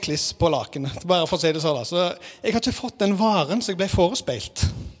det var noe kliss på lakenet, bare for å si det sånn. Så jeg har ikke fått den varen som jeg ble forespeilt.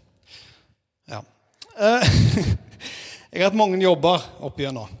 Ja. Jeg har hatt mange jobber oppe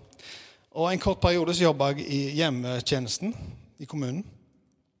igjen nå. Og en kort periode så jobbet jeg i hjemmetjenesten i kommunen.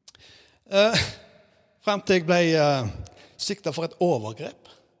 Frem til jeg ble siktet for et overgrep.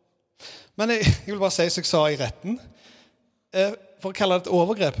 Men jeg vil bare si, som jeg sa i retten, for å kalle det et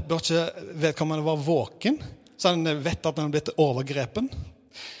overgrep, bør ikke vedkommende være våken, så han vet at han har blitt overgrepen.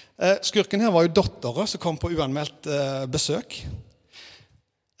 Skurken her var jo dotteren som kom på uanmeldt besøk.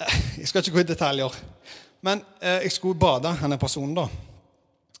 Jeg skal ikke gå i detaljer, men jeg skulle bade denne personen da.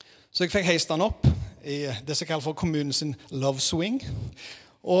 Så jeg fikk heist han opp i det som kalles for kommunen sin love swing.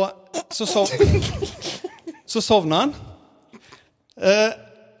 Og så sovna han.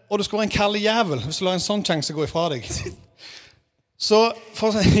 Og det skulle være en kall jævel hvis du lar en sånn sjanse gå ifra deg. Så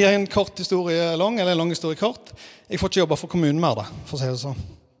for å gi en kort historie lang, eller en lang historie kort, jeg får ikke jobbe for kommunen mer da, for å si det sånn.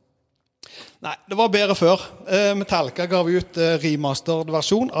 Nei, det var bedre før. Metallica gav ut remastered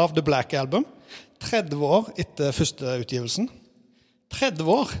versjon av The Black Album. 30 år etter første utgivelsen. 30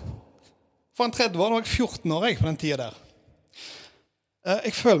 år. For en 30 år, da var jeg 14 år på den tiden der.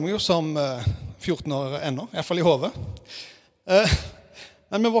 Jeg føler meg jo som 14 år ennå, I hvert fall I hodet.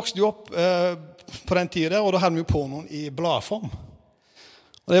 Men vi vokste jo opp på den tiden der, og da hadde vi jo pornoen I bladform.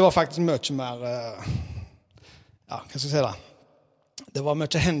 Og det var faktisk mye mer, hva skal jeg si da? Det var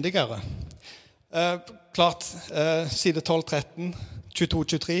mye hendigere. Klart, side 12, 13, 22,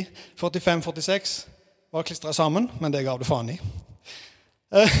 23, 45, 46 var klistret sammen, men det gav det faen I.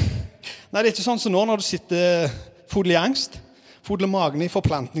 Nei, det ikke sånn som nå når du sitter fodlig angst, fodler magen I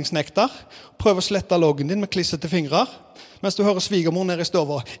forplantningsnektar, prøver å slette loggen din med klissete fingrer, mens du hører svigermor nede I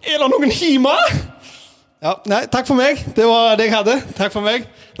stova. Det noen hima? Ja, nei, takk for meg. Det var det jeg hadde. Takk for meg.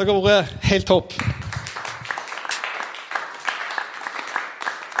 Dere har vært helt topp.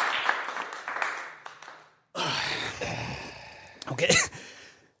 Ok.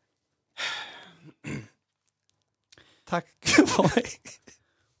 Takk for meg.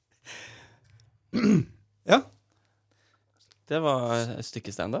 Ja. Det var et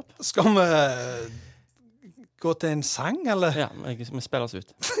stykke stand-up. Skal vi gå til en sang, eller? Ja, vi spiller oss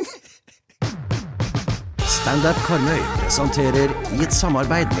ut. Stand-up Karmøy presenterer I et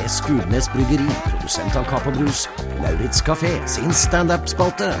samarbeid med Skudenes bryggeri, produsent av Kapobrus, Lauritz Café sin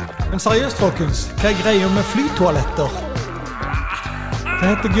stand-up-spalte. Men seriøst, folkens, hva greia med flytoaletter? Hva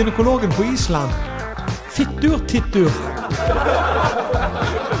heter gynekologen på Island? Fittur, tittur.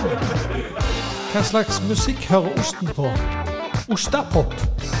 Hva slags musikk hører osten på? Ostapop.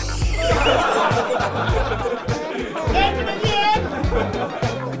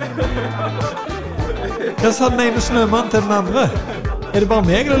 Hva sa den ene snømann til den andre? Det bare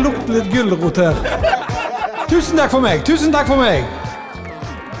meg, eller lukter litt gulrot her? Tusen takk for meg, tusen takk for meg!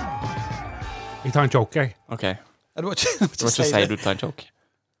 Jeg tar en joke, jeg. Ok. Du må Du må ikke si du tar en joke.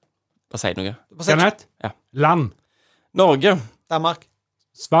 Bare si noe. Kenneth? Ja. Land. Norge. Danmark,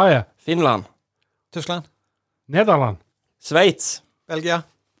 Sverige. Finland. Tyskland, Nederland. Sveits. Belgia,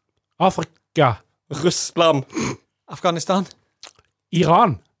 Afrika. Russland. Afghanistan,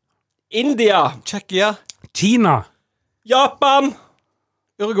 Iran. India. Tsjekkia, Kina. Japan.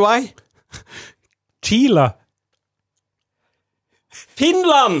 Uruguay, Chile.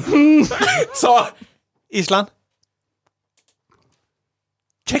 Finland. Så Island,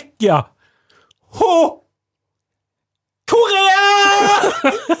 Tsjekkia. Korea.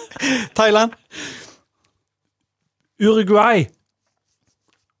 Thailand, Uruguay.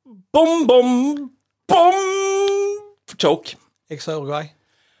 Bom, bom, bom. Choke. jeg sa Uruguay.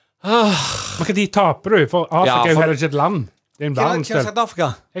 Men hva de taper du? For Afrika Ja, er jo for- heller ikke et land. Det er en Hvem har verdensdel. sagt Afrika?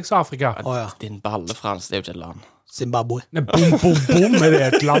 Jeg sa Afrika. Åja, Din balle, Frans, det er jo ikke et land. Zimbabwe. Nei, bom, bom, bom, er det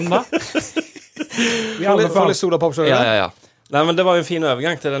et land da? I alle Får fall. litt solapop, så Ja. Nei, men det var jo en fin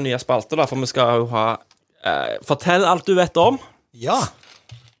overgang til den nye spalten, da, for vi skal jo ha fortell alt du vet om. Ja.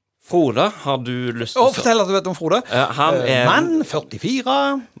 Frode, har du lyst til Og fortell at du vet om Frode. Han er Mann,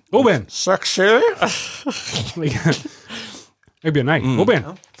 44, Robin. sexy. Jeg begynner, jeg. Robin,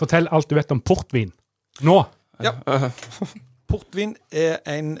 fortell alt du vet om portvin. Nå. Ja. Portvin er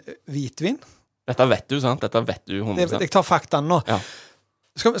en hvitvin. Dette vet du, sant? Dette vet du 100%. Jeg tar faktaen nå. Ja.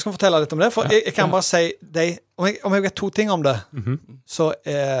 Skal vi fortelle litt om det? For jeg kan bare si om jeg vet to ting om det, så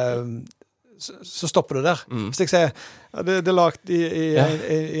stopper det der. Hvis jeg sier det er lagt i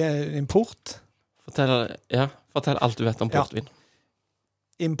en import. Fortell alt du vet om Ja. portvin.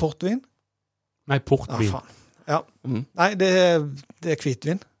 Importvin. Nei, portvin. faen. Ja. Mhm. Nei, det er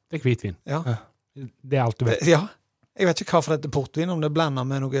hvitvin. Det er hvitvin. Ja. Det er alt du vet. Ja. Jeg vet ikke hva for dette er portvin, om det er blandet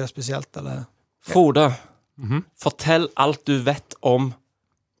med noe spesielt, eller... Frode, fortell alt du vet om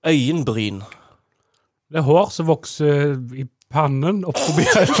øyenbryn. Det er hår som vokser i pannen opp forbi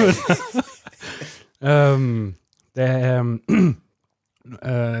øynene. Det er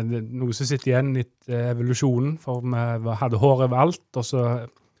noe som sitter igjen etter evolusjonen, for vi hadde hår overalt, og så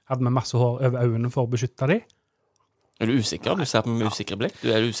hadde vi masse hår over øynene for å beskytte dem. Er du usikker? Du ser på meg med usikre blikk. Du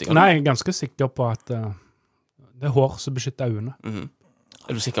er usikker? Nei, jeg er ganske sikker på at det er hår som beskytter øynene.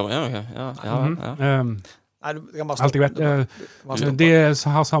 Er du sikker? Ja, ok. Ja. Nei, du kan bare Alt jeg vet. De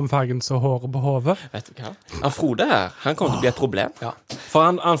som har samme fargen som håret på hodet. Vet du hva? Han Frode her, han kommer til å bli et problem. Ja. For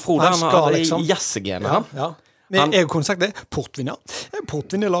han Frode, Han han skal har det liksom- jazzegenet, Ja, han. ja. Men jeg kunne sagt det. Portvin, ja.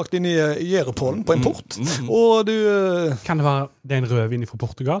 Portvin er lagt inn i gjærepålen på en port. Og du... Kan det være det er en rødvin fra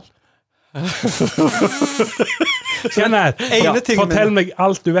Portugal? Kenneth, fortell meg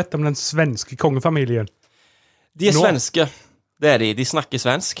alt du vet om den svenske kongefamilien. De er Nå. svenske. Det er de. De snakker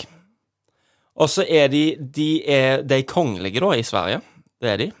svensk. Og så er de er kongelige da i Sverige. Det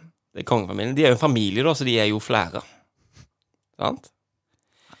er de. Det er kongefamilien. De er jo en familie da, så de er jo flere. Sant?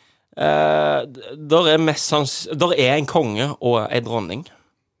 Der er en konge og en dronning.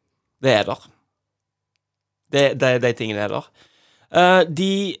 Det er der. De tingene er der.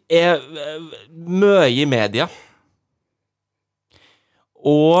 De er mye i media.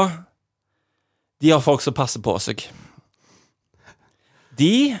 Og de har folk som passer på seg.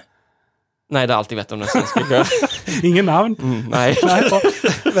 Nei, det er alt jeg vet om den svenske køen. Ingen navn? Nei.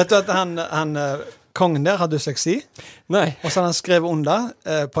 Vet du at han kongen der hadde dysleksi, Nei. og så hadde han skrevet under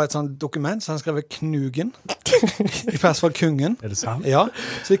på et sånt dokument, så han skrevet Knugen, i plass for kungen. Er det sant? Ja,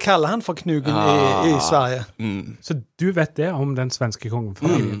 så vi kaller han for Knugen i Sverige. Så du vet det om den svenske kongen?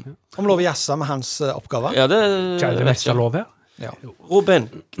 Om lov å jazze med hans oppgaver. Ja, det Er det vet mest jeg. lov her? Ja. Robin,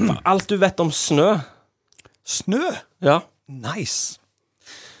 alt du vet om snø. Snø! Ja. Nice.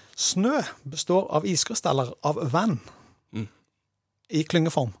 Snø består av iskrystaller av vann i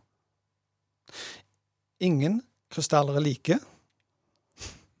klyngeform. Ingen krystaller er like.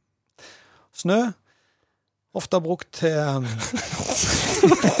 Snø, ofte brukt til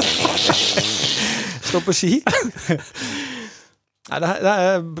stå på ski. Nei,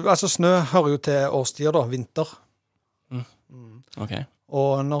 altså snø hører jo til årstider da, vinter. Ok.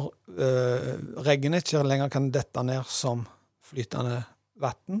 Og når regn ikke lenger kan dette ned som flytende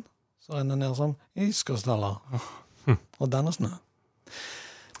vatten, så renner det ned som iskrystaller. Og denne snø.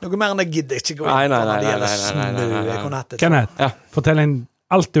 Noe mer enn jeg gidder ikke gå inn på når det gjelder snø. Kenneth, fortell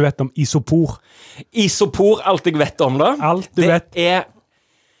alt du vet om isopor. Isopor, alt jeg vet om det. Alt du vet.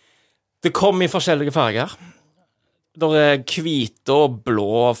 Det kommer i forskjellige farger. Det er hvite og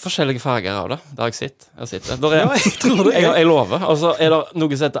blå forskjellige farger av det. Det har jeg sett. Jeg tror det. Jeg lover. Og så er det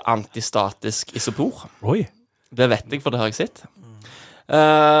noe som heter antistatisk isopor. Oi. Det vet jeg, for det har jeg sett.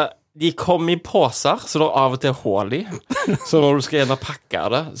 De kommer i påser, så det er av og til hål i. Så når du skal gjerne pakke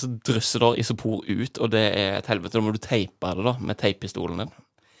det, så drysser det isopor ut, og det er et helvete. Da må du teipe det da, med teippistolen din.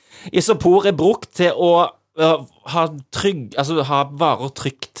 Isopor er brukt til å ha varer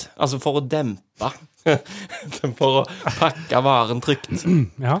trygt. Altså for å dempe. For å pakke varen trygt.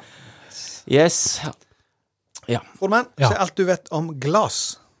 Ja. Yes. Ja. Frodman, Ja. se alt du vet om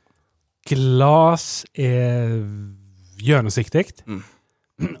glas. Glas er gjennomsiktig.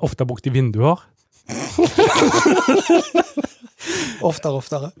 Ofte brukt i vinduer.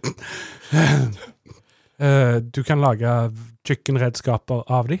 Oftere. Du kan lage kjøkkenredskaper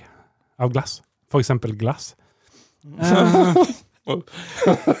av de, av glass. For eksempel glass.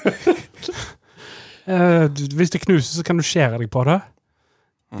 Hvis det knuser, så kan du skjære deg på det.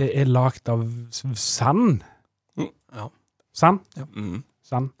 Det er lagt av sand. Ja. Sand? Ja.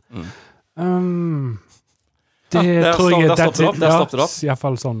 Sand. Der stoppet det opp. I hvert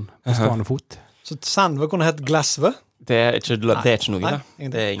fall sånn på stående fot. Så Sandve kunne hett Glassve. Det er ikke noe, Nei, det.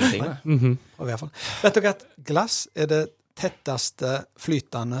 Det er ingenting, det. Og i hvert fall. Vet dere at glass er det tetteste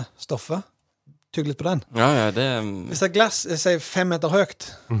flytende stoffet? Tygg litt på den. Ja, det Hvis et glass er 5 meter høyt,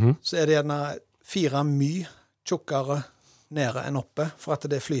 så er det gjerne 4 my tjukkere nede enn oppe, for at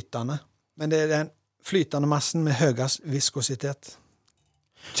det er flytende. Men det er den flytende massen med høyest viskositet.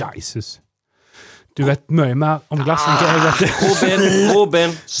 Jesus. Du vet mye mer om glass enn hva jeg vet.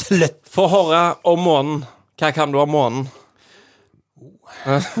 Robin, få høre om månen. Hva kan du om månen?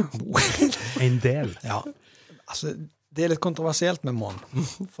 En del. Ja, altså, det er litt kontroversielt med månen,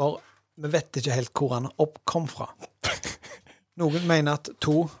 for vi vet ikke helt hvor han oppkom fra. Noen mener at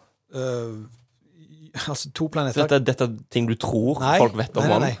to planeter... Dette er ting du tror folk vet om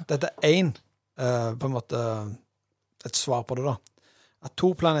månen? Nei. Dette er på en måte et svar på det da. At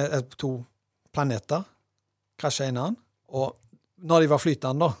to planeter krasjer inn i han, og når de var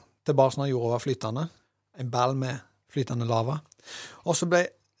flytende da, tilbake når jorda var flytende, en ball med flytende lava, og så ble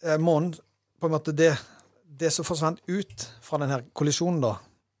månen på en måte det som forsvant ut fra denne kollisjonen da,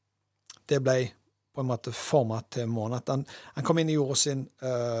 det ble på en måte formet til månen, at han kom inn i jorda sin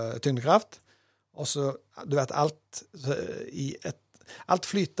tyngdekraft, og så, du vet, alt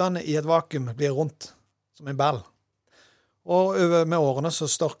flytende i et vakuum blir rundt som en ball. Og med årene så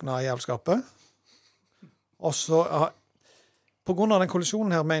storkna jævlskapet. Og så, på grunn av den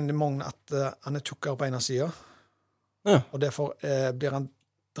kollisjonen her, mener mange at han er tjukkere på ene siden. Ja. Og derfor blir han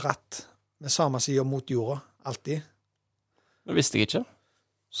dratt med samme siden mot jorda, alltid. Det visste jeg ikke.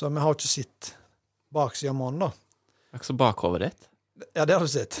 Så vi har ikke sett baksiden av månen da. Ikke så bakhovet ditt. Ja, det har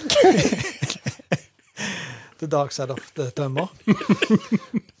du sett. The dark side of the tømmer.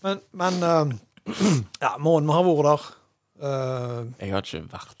 Men ja, månen har vært der. Jeg har ikke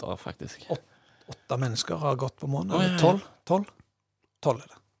vært der, faktisk. 8 mennesker har gått på månen. Eller 12? 12 er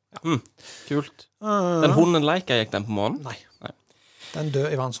det. Ja. Kult. Den hunden Leica, gikk den på månen? Nei. Den død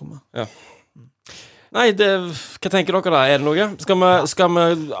i vannsommet. Ja. Nei, hva tenker dere da? Er det noe? Skal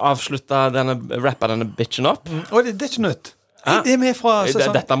vi avslutte rappe denne bitchen opp? Og det er ikke nytt. Det er med fra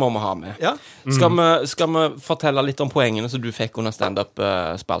sesong. Dette må vi ha med. Ja. Skal vi fortelle litt om poengene som du fikk under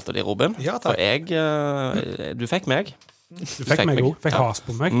stand-up-spalta di, Robin? Ja, takk. For du fikk meg. Du fikk meg òg. Fikk has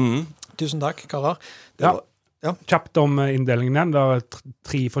på meg. Tusen takk, karer. Ja. Kjapt om inndelingen igjen. Det er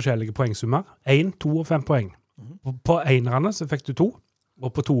 3 forskjellige poengsummer. 1, 2 og 5 poeng. På enerne så fikk du 2, og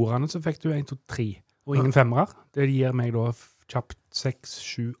på toerne så fikk du 1, 2, 3. Og ingen femmere. Det gir meg da kjapt 6,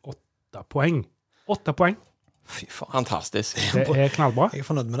 7, 8 poeng. 8 poeng. Fy faen. Fantastisk. Det er knallbra. Jeg er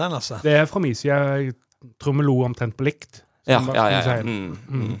fornøyd med den, altså. Det er fra min side. Jeg tror vi lo omtrent på likt. Ja.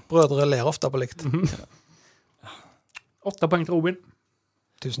 Brødre ler ofte på likt. 8 poeng til Robin.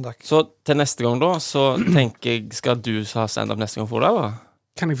 Tusen takk. Så til neste gang da, så tenker jeg, skal du ha stand-up neste gang for deg, eller?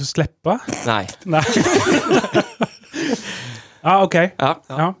 Kan jeg få slippe? Nei. OK.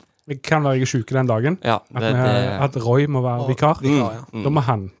 Ja. Det kan være jeg er syk den dagen. Ja, at Roy må være vikar. Da må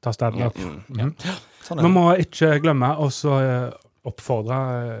han ta stand-up. Sånn Vi må ikke glemme å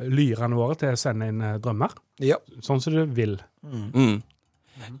oppfordre lyrene våre til å sende inn drømmer. Ja. Sånn som du vil.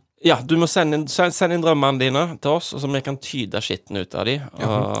 Ja, du må sende inn drømmene dine til oss, og så vi kan tyde skitten ut av de.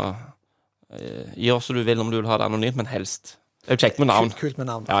 Og gjør så du vil om du vil ha det anonymt, men helst. Det er jo kjekt med navn. Kult med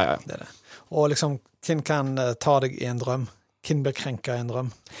navn. Ja. Det er det. Og liksom, hvem kan ta deg i en drøm? Hvem blir krenket i en drøm?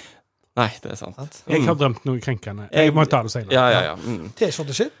 Nei, det er sant. Jeg har drømt noe krenkende. Jeg må ta det senere. Ja.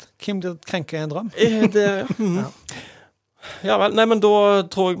 T-skjorte-shit. Hvem blir krenket i en drøm? Ja vel. Nei, men da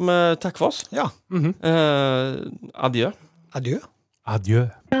tror jeg vi takker for oss. Ja. Adjø. Adjø. Adjø.